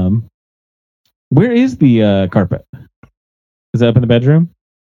 Where is the carpet? Is that up in the bedroom?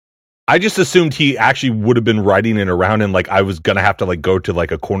 I just assumed he actually would have been riding it around, and like I was gonna have to like go to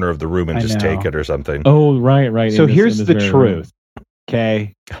like a corner of the room and just take it or something. Oh, right. So here's the truth.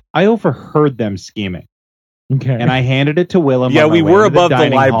 Okay, I overheard them scheming. Okay, and I handed it to Willem. Yeah, we were above the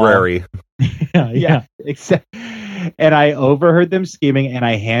library. yeah. And I overheard them scheming, and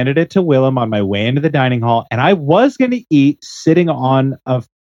I handed it to Willem on my way into the dining hall. And I was going to eat sitting on a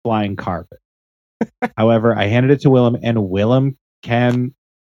flying carpet. However, I handed it to Willem, and Willem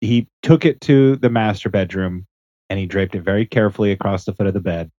he took it to the master bedroom, and he draped it very carefully across the foot of the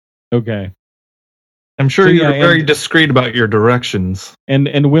bed. Okay. I'm sure you're very discreet about your directions.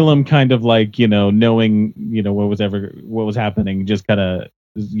 And Willem kind of like, knowing, what was happening, just kind of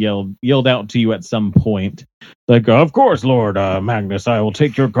yelled out to you at some point. Like, of course, Lord Magnus, I will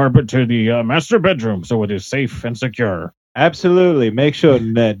take your carpet to the master bedroom so it is safe and secure. Absolutely. Make sure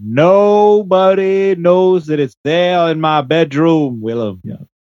that nobody knows that it's there in my bedroom, Willem. Yeah.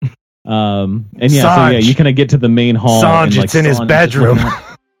 And yeah, Sanj. So yeah, you kind of get to the main hall. Sanj, it's in his bedroom.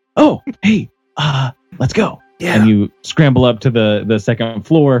 Oh, hey, let's go. Yeah. And you scramble up to the second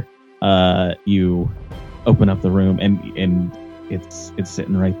floor. You open up the room, and it's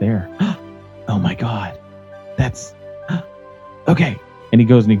sitting right there. Oh my god, that's okay. And he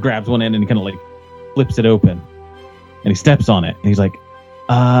goes and he grabs one end and he kind of like flips it open, and he steps on it, and he's like,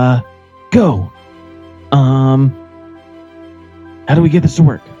 go. How do we get this to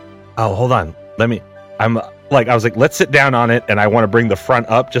work? Oh, hold on. I was like, let's sit down on it, and I want to bring the front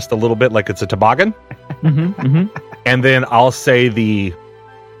up just a little bit like it's a toboggan. And then I'll say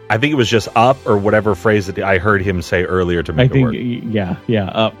I think it was just up or whatever phrase that I heard him say earlier to make it work. Yeah,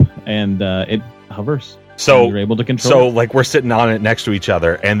 up. And it hovers. So you're able to control So it. like we're sitting on it next to each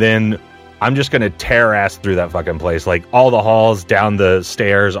other, and then I'm just going to tear ass through that fucking place. Like all the halls, down the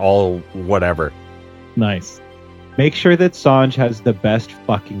stairs, all whatever. Nice. Make sure that Sanj has the best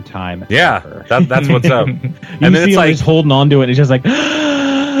fucking time. Yeah, that's what's up. And then it's him like just holding on to it. And he's just like,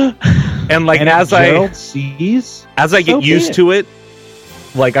 and like And as Gerald sees, I so get be used it. to it,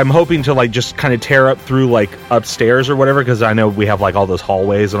 like I'm hoping to like just kind of tear up through like upstairs or whatever, because I know we have like all those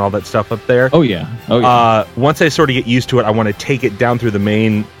hallways and all that stuff up there. oh yeah. Once I sort of get used to it, I want to take it down through the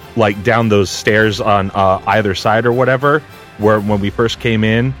main, like down those stairs on either side or whatever, where when we first came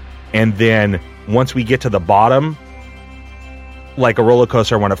in, and then once we get to the bottom, like a roller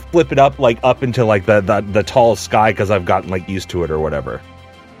coaster, I want to flip it up like up into like the tall sky, because I've gotten like used to it or whatever.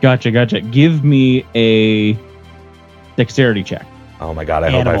 Gotcha. Give me a dexterity check. Oh my god,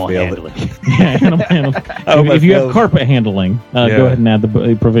 I hope I failed it. Yeah, animal handling. If you have carpet handling, go ahead and add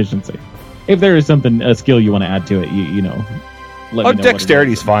the proficiency. If there is a skill you want to add to it, you know. Let me know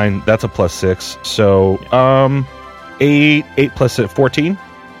Dexterity's fine. That's a +6. So, 8 plus 14.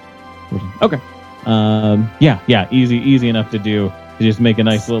 Okay. Yeah. Easy enough to do. To just make a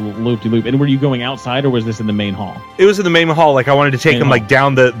nice little loop-de-loop. And were you going outside, or was this in the main hall? It was in the main hall. Like I wanted to take him like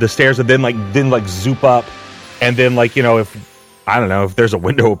down the stairs, and then zoop up, and then like, you know, if there's a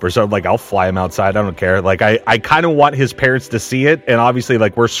window up or something, like I'll fly him outside. I don't care. Like I kind of want his parents to see it, and obviously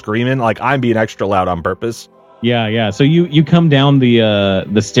like we're screaming, like I'm being extra loud on purpose. Yeah. So you come down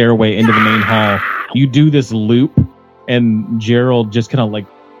the stairway into the main hall. You do this loop, and Gerald just kind of like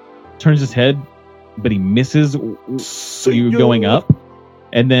turns his head, but he misses you going up.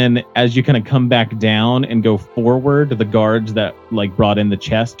 And then as you kind of come back down and go forward, the guards that like brought in the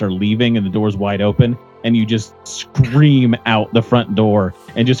chest are leaving, and the door's wide open, and you just scream out the front door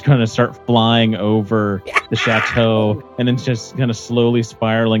and just kind of start flying over the chateau, and then just kind of slowly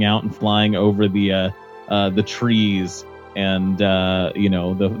spiraling out and flying over the trees and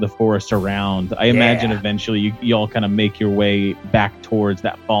the forest around. I imagine eventually you all kind of make your way back towards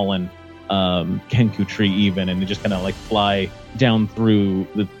that fallen Kenku tree even, and just kind of like fly down through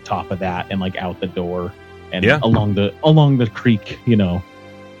the top of that and like out the door and along the creek. You know,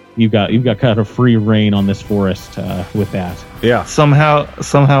 you've got kind of free reign on this forest with that. Yeah. Somehow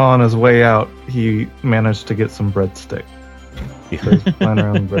on his way out, he managed to get some breadstick. So he's flying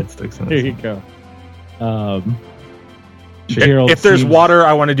around breadsticks. There you go. Gerald, if there's water,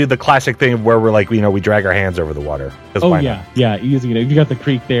 I want to do the classic thing of where we're like, we drag our hands over the water. Oh yeah, easy. You know, you got the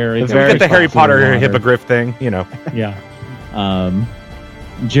creek there. You get the Harry Potter hippogriff thing, Yeah.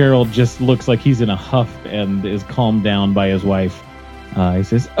 Gerald just looks like he's in a huff and is calmed down by his wife. He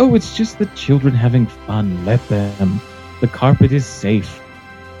says, "Oh, it's just the children having fun. Let them. The carpet is safe."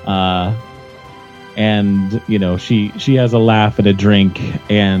 And she has a laugh and a drink,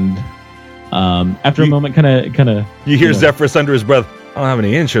 and after a moment, kind of, you hear Zephyrus under his breath. I don't have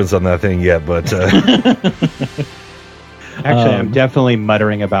any insurance on that thing yet, but actually, I'm definitely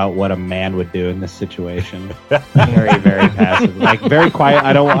muttering about what a man would do in this situation. Very, very passive, like very quiet.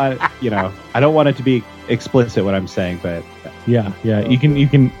 I don't want it to be explicit what I'm saying, but yeah. You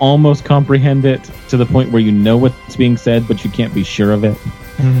can almost comprehend it to the point where you know what's being said, but you can't be sure of it.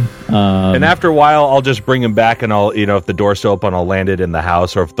 And after a while, I'll just bring him back, and I'll, if the door's still open, I'll land it in the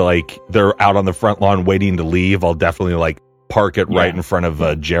house, or if they're out on the front lawn waiting to leave, I'll definitely like park it right in front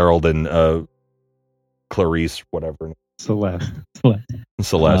of Gerald and Clarice, whatever. Celeste.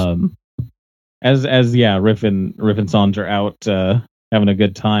 As Riff and Sanj are out having a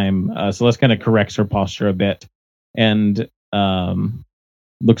good time. Celeste kind of corrects her posture a bit and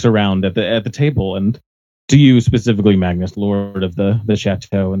looks around at the table and to you specifically, Magnus, Lord of the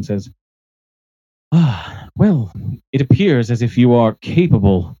Chateau, and says, well, it appears as if you are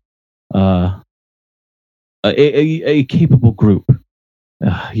capable, a capable group.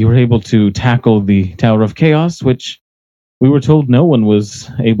 You were able to tackle the Tower of Chaos, which we were told no one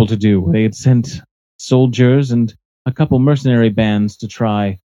was able to do. They had sent soldiers and a couple mercenary bands to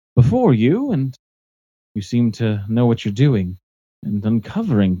try before you, and you seem to know what you're doing and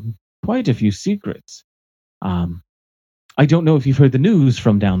uncovering quite a few secrets. I don't know if you've heard the news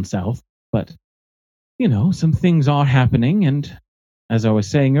from down south, but some things are happening, and as I was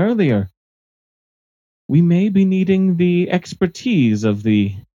saying earlier, we may be needing the expertise of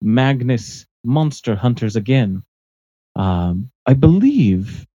the Magnus monster hunters again. I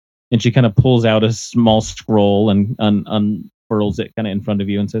believe, and she kind of pulls out a small scroll and unfurls it kind of in front of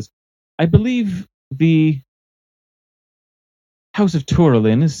you and says, I believe the House of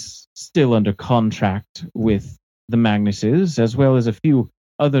Turlin is still under contract with the Magnuses, as well as a few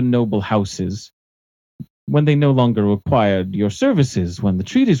other noble houses. When they no longer required your services when the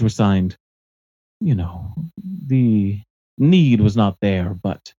treaties were signed, the need was not there,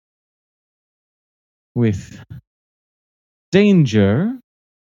 but with danger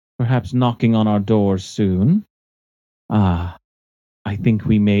perhaps knocking on our doors soon, I think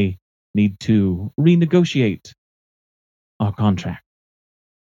we may need to renegotiate our contract,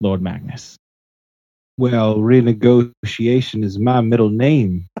 Lord Magnus. Well, renegotiation is my middle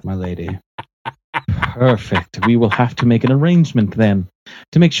name, my lady. Perfect. We will have to make an arrangement then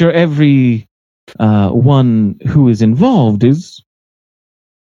to make sure every one who is involved is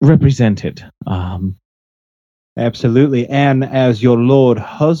represented. Absolutely. And as your lord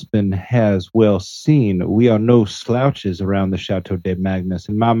husband has well seen, we are no slouches around the Chateau de Magnus.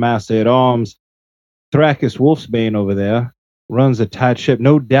 And my master at arms, Thrakus Wolfsbane over there, runs a tight ship.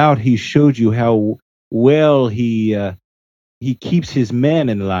 No doubt he showed you how well he keeps his men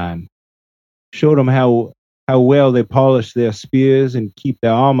in line. Showed them how well they polish their spears and keep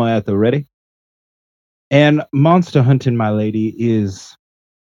their armor at the ready. And monster hunting, my lady, is,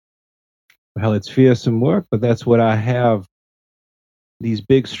 well, it's fearsome work, but that's what I have these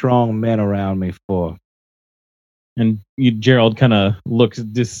big, strong men around me for. And Gerald kind of looks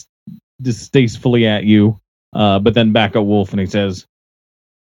distastefully at you, but then back at Wolf, and he says,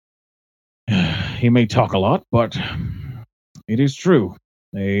 he may talk a lot, but it is true.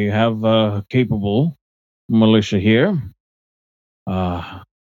 They have a capable militia here.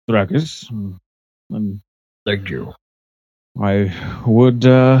 Thrakus. Thank you. I would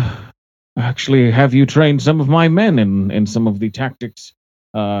actually have you train some of my men in some of the tactics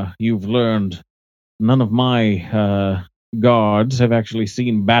you've learned. None of my guards have actually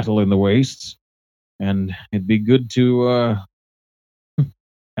seen battle in the wastes, and it'd be good to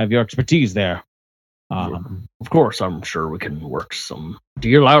have your expertise there. Of course, I'm sure we can work some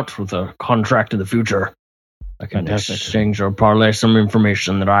deal out with a contract in the future. I can exchange or parlay some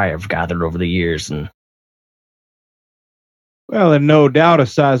information that I have gathered over the years. Well, and no doubt a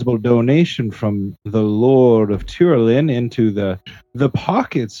sizable donation from the Lord of Turlin into the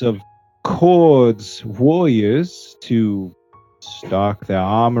pockets of Cord's warriors to stock their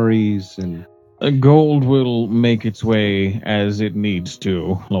armories and... Gold will make its way as it needs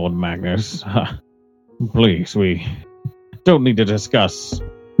to, Lord Magnus. Please, we don't need to discuss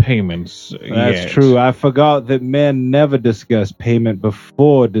payments yet. That's true. I forgot that men never discuss payment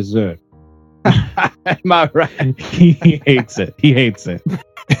before dessert. Am I right? He hates it.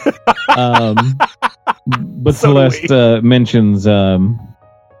 But so Celeste mentions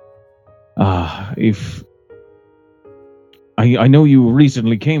if I know you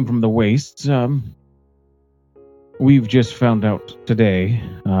recently came from the wastes. We've just found out today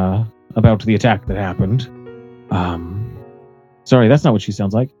about the attack that happened. Sorry, that's not what she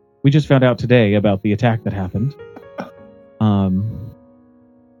sounds like. We just found out today about the attack that happened.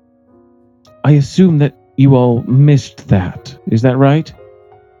 I assume that you all missed that. Is that right?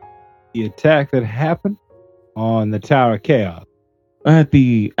 The attack that happened on the Tower of Chaos. At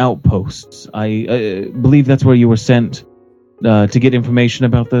the outposts. I believe that's where you were sent to get information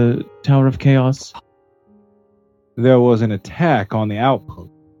about the Tower of Chaos. There was an attack on the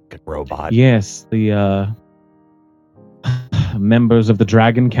outpost. Good robot. Yes, the members of the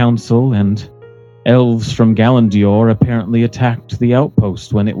Dragon Council and elves from Galandior apparently attacked the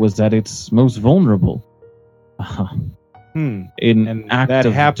outpost when it was at its most vulnerable. In an act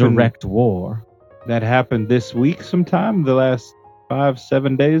of direct war. That happened this week sometime, the last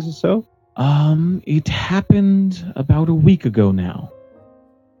 5-7 days or so? It happened about a week ago now.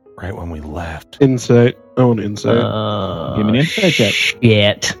 Right when we left. Insight. I want insight. Give me an insight check.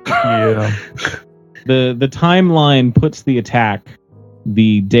 Shit. Yeah. The timeline puts the attack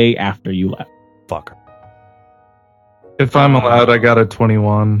the day after you left. Fucker. If I'm allowed, I got a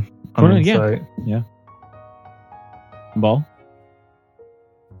 21 on insight. Yeah. Ball?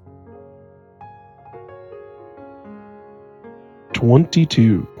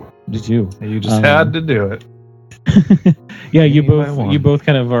 $22. Did you? You just had to do it. Yeah, you both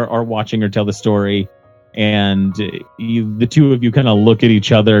kind of are watching her tell the story, and the two of you kind of look at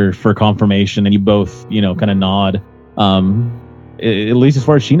each other for confirmation, and you both, kind of nod. at least as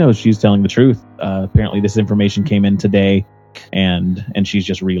far as she knows, she's telling the truth. Apparently, this information came in today, and she's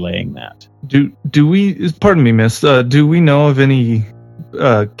just relaying that. Do we? Pardon me, miss. Do we know of any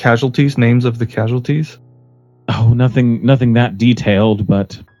casualties? Names of the casualties? Oh, nothing that detailed.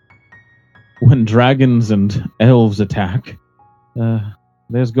 But when dragons and elves attack,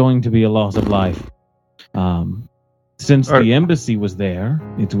 there's going to be a loss of life. Since the embassy was there,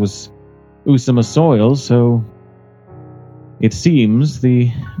 it was Usama soil, so it seems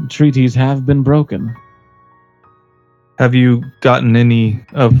the treaties have been broken. Have you gotten any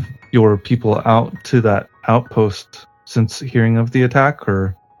of your people out to that outpost since hearing of the attack,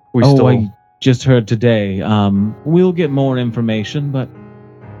 or I just heard today. We'll get more information, but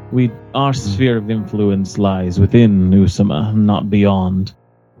our sphere of influence lies within Usama, not beyond.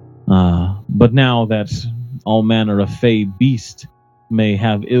 But now that all manner of fey beast may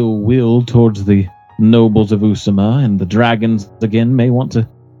have ill will towards the nobles of Usama, and the dragons again may want to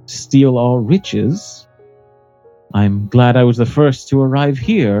steal our riches, I'm glad I was the first to arrive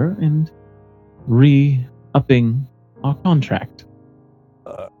here and re-upping our contract,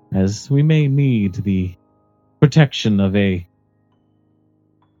 as we may need the protection of a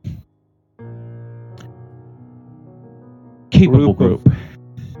capable group.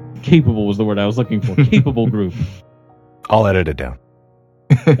 Capable was the word I was looking for. Capable group. I'll edit it down.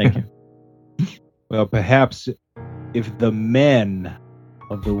 Thank you. Well, perhaps if the men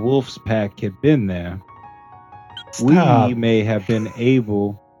of the Wolf's Pack had been there, we may have been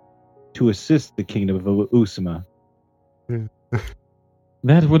able to assist the kingdom of Usama.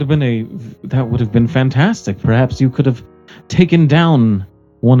 That would have been fantastic. Perhaps you could have taken down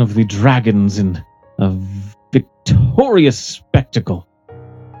one of the dragons in a victorious spectacle.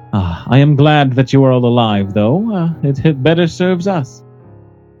 I am glad that you are all alive, though. It better serves us.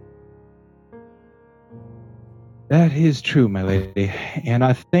 That is true, my lady, and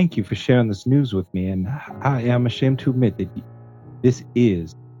I thank you for sharing this news with me, and I am ashamed to admit that this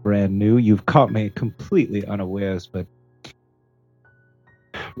is brand new. You've caught me completely unawares, but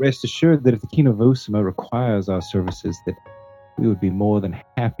rest assured that if the King of Usama requires our services, that we would be more than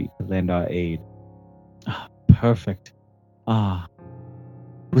happy to lend our aid. Perfect. That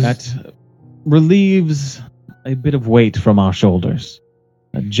relieves a bit of weight from our shoulders.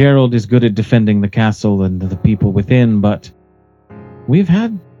 Gerald is good at defending the castle and the people within, but we've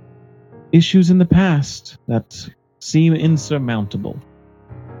had issues in the past that seem insurmountable.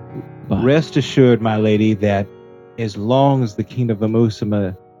 But rest assured, my lady, that as long as the Kingdom of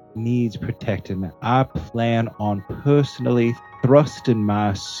Usama needs protecting, I plan on personally thrusting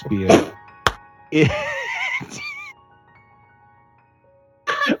my spear.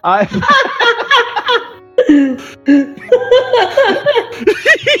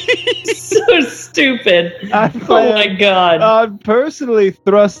 So stupid. Oh my god. I'm personally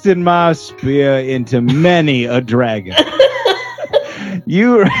thrusting my spear into many a dragon.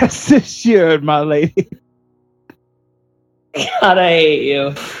 You rest assured, my lady. God, I hate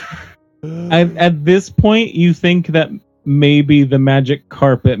you. At this point, you think that maybe the magic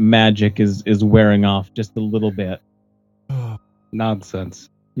carpet magic is wearing off just a little bit. Nonsense.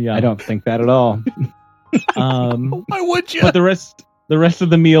 Yeah, I don't think that at all. Why would you? But the rest of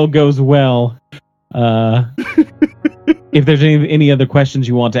the meal goes well. If there's any other questions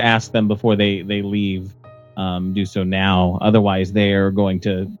you want to ask them before they leave, do so now. Otherwise, they're going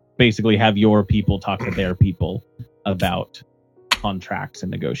to basically have your people talk to their people about contracts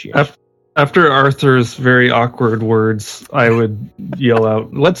and negotiations. After Arthur's very awkward words, I would yell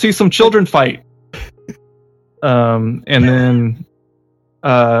out, "Let's see some children fight!" And then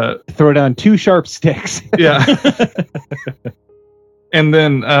throw down 2 sharp sticks. Yeah. And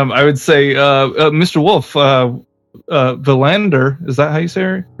then I would say, Mr. Wolf, Valander, is that how you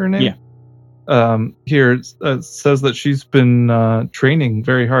say her name? Yeah. Here says that she's been training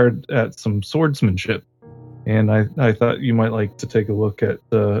very hard at some swordsmanship. And I thought you might like to take a look at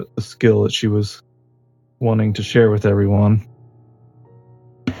the skill that she was wanting to share with everyone.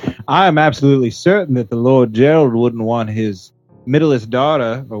 I am absolutely certain that the Lord Gerald wouldn't want his middleest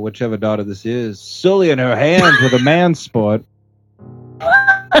daughter, or whichever daughter this is, sullying her hands with a man's sport.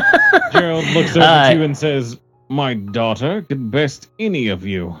 Gerald looks over at you and says, "My daughter could best any of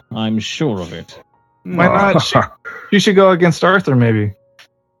you. I'm sure of it." Why not? You should go against Arthur, maybe.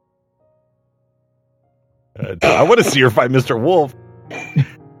 I want to see her fight Mr. Wolf.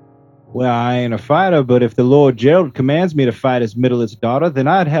 Well, I ain't a fighter, but if the Lord Gerald commands me to fight his middleest daughter, then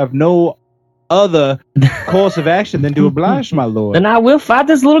I'd have no other course of action than to oblige my lord. Then I will fight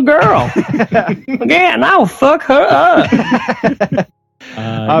this little girl. Again, I will fuck her up.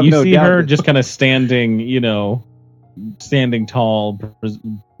 You see her just kind of standing, standing tall,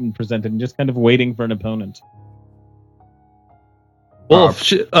 presented, and just kind of waiting for an opponent. Well,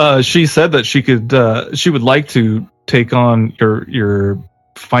 she said that she could. She would like to take on your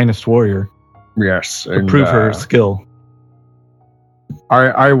finest warrior. Yes, to prove her skill.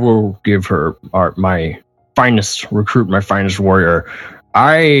 I will give her my finest recruit, my finest warrior.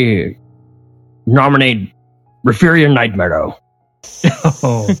 I nominate Referian Nightmeadow.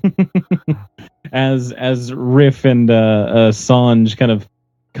 Oh. As Riff and Sanj kind of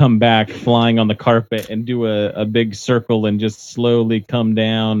come back flying on the carpet and do a big circle and just slowly come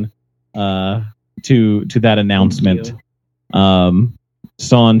down to that announcement.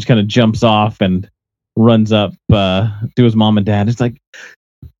 Sanj kind of jumps off and runs up to his mom and dad. It's like,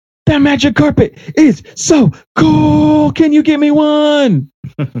 that magic carpet is so cool. Can you give me one?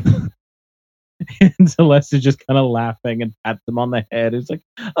 And Celeste is just kind of laughing and pats him on the head. It's like,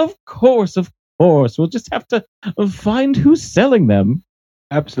 of course. We'll just have to find who's selling them.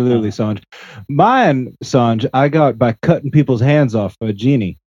 Absolutely, Sanj. Mine, Sanj, I got by cutting people's hands off for a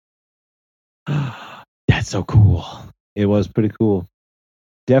genie. That's so cool. It was pretty cool.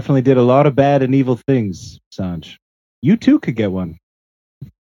 Definitely did a lot of bad and evil things, Sanj. You too could get one.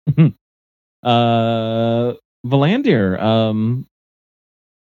 Valandir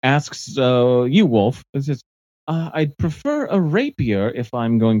asks you, Wolf. It says, I'd prefer a rapier if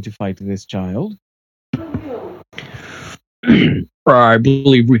I'm going to fight this child. I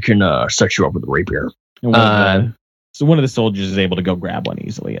believe we can set you up with a rapier. So one of the soldiers is able to go grab one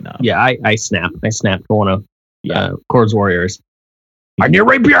easily enough. Yeah, I snap for one of Cord's warriors. I need a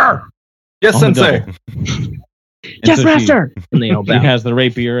rapier! Yes, Sensei! Yes, so Master! And they all bow. He has the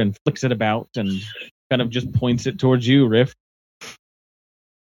rapier and flicks it about and kind of just points it towards you, Riff.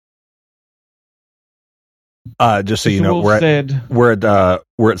 Just so you know, we're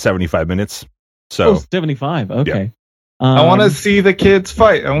at 75 minutes. So 75. Okay. Yeah. I want to see the kids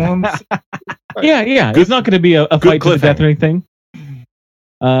fight. Yeah. It's not going to be a fight to the death or anything.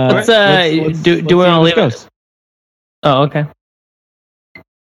 Let's do we want to leave it? Oh, okay.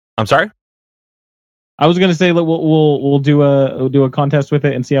 I'm sorry. I was going to say we'll do a contest with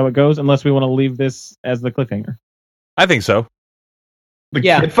it and see how it goes, unless we want to leave this as the cliffhanger. I think so. The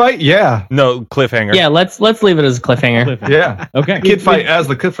kid fight? Yeah. No, cliffhanger. Yeah, let's leave it as a cliffhanger. Yeah. Okay. Kid fight as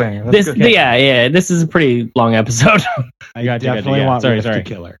the cliffhanger. That's good. Yeah. This is a pretty long episode. I definitely want to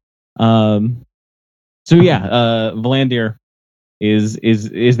kill her. So Valandir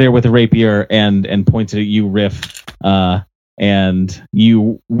is there with a rapier and points at you, Riff, and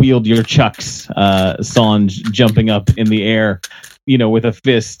you wield your chucks, Sanj jumping up in the air, with a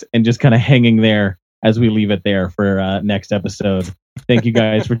fist and just kind of hanging there as we leave it there for next episode. Thank you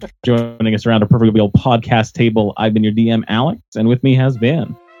guys for joining us around a perfectly wheel podcast table. I've been your DM, Alex, and with me has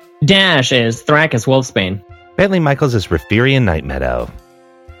been Dash is Thrakus Wolfsbane. Bentley Michaels is Referian Nightmeadow.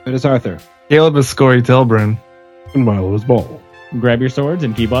 It is Arthur. Caleb is Scory Telbrun. And Milo is Ball. Grab your swords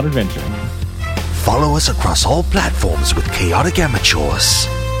and keep on adventuring. Follow us across all platforms with Chaotic Amateurs.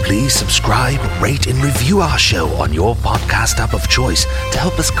 Please subscribe, rate, and review our show on your podcast app of choice to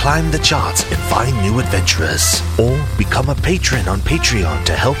help us climb the charts and find new adventurers. Or become a patron on Patreon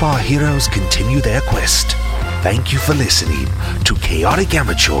to help our heroes continue their quest. Thank you for listening to Chaotic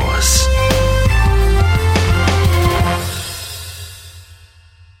Amateurs.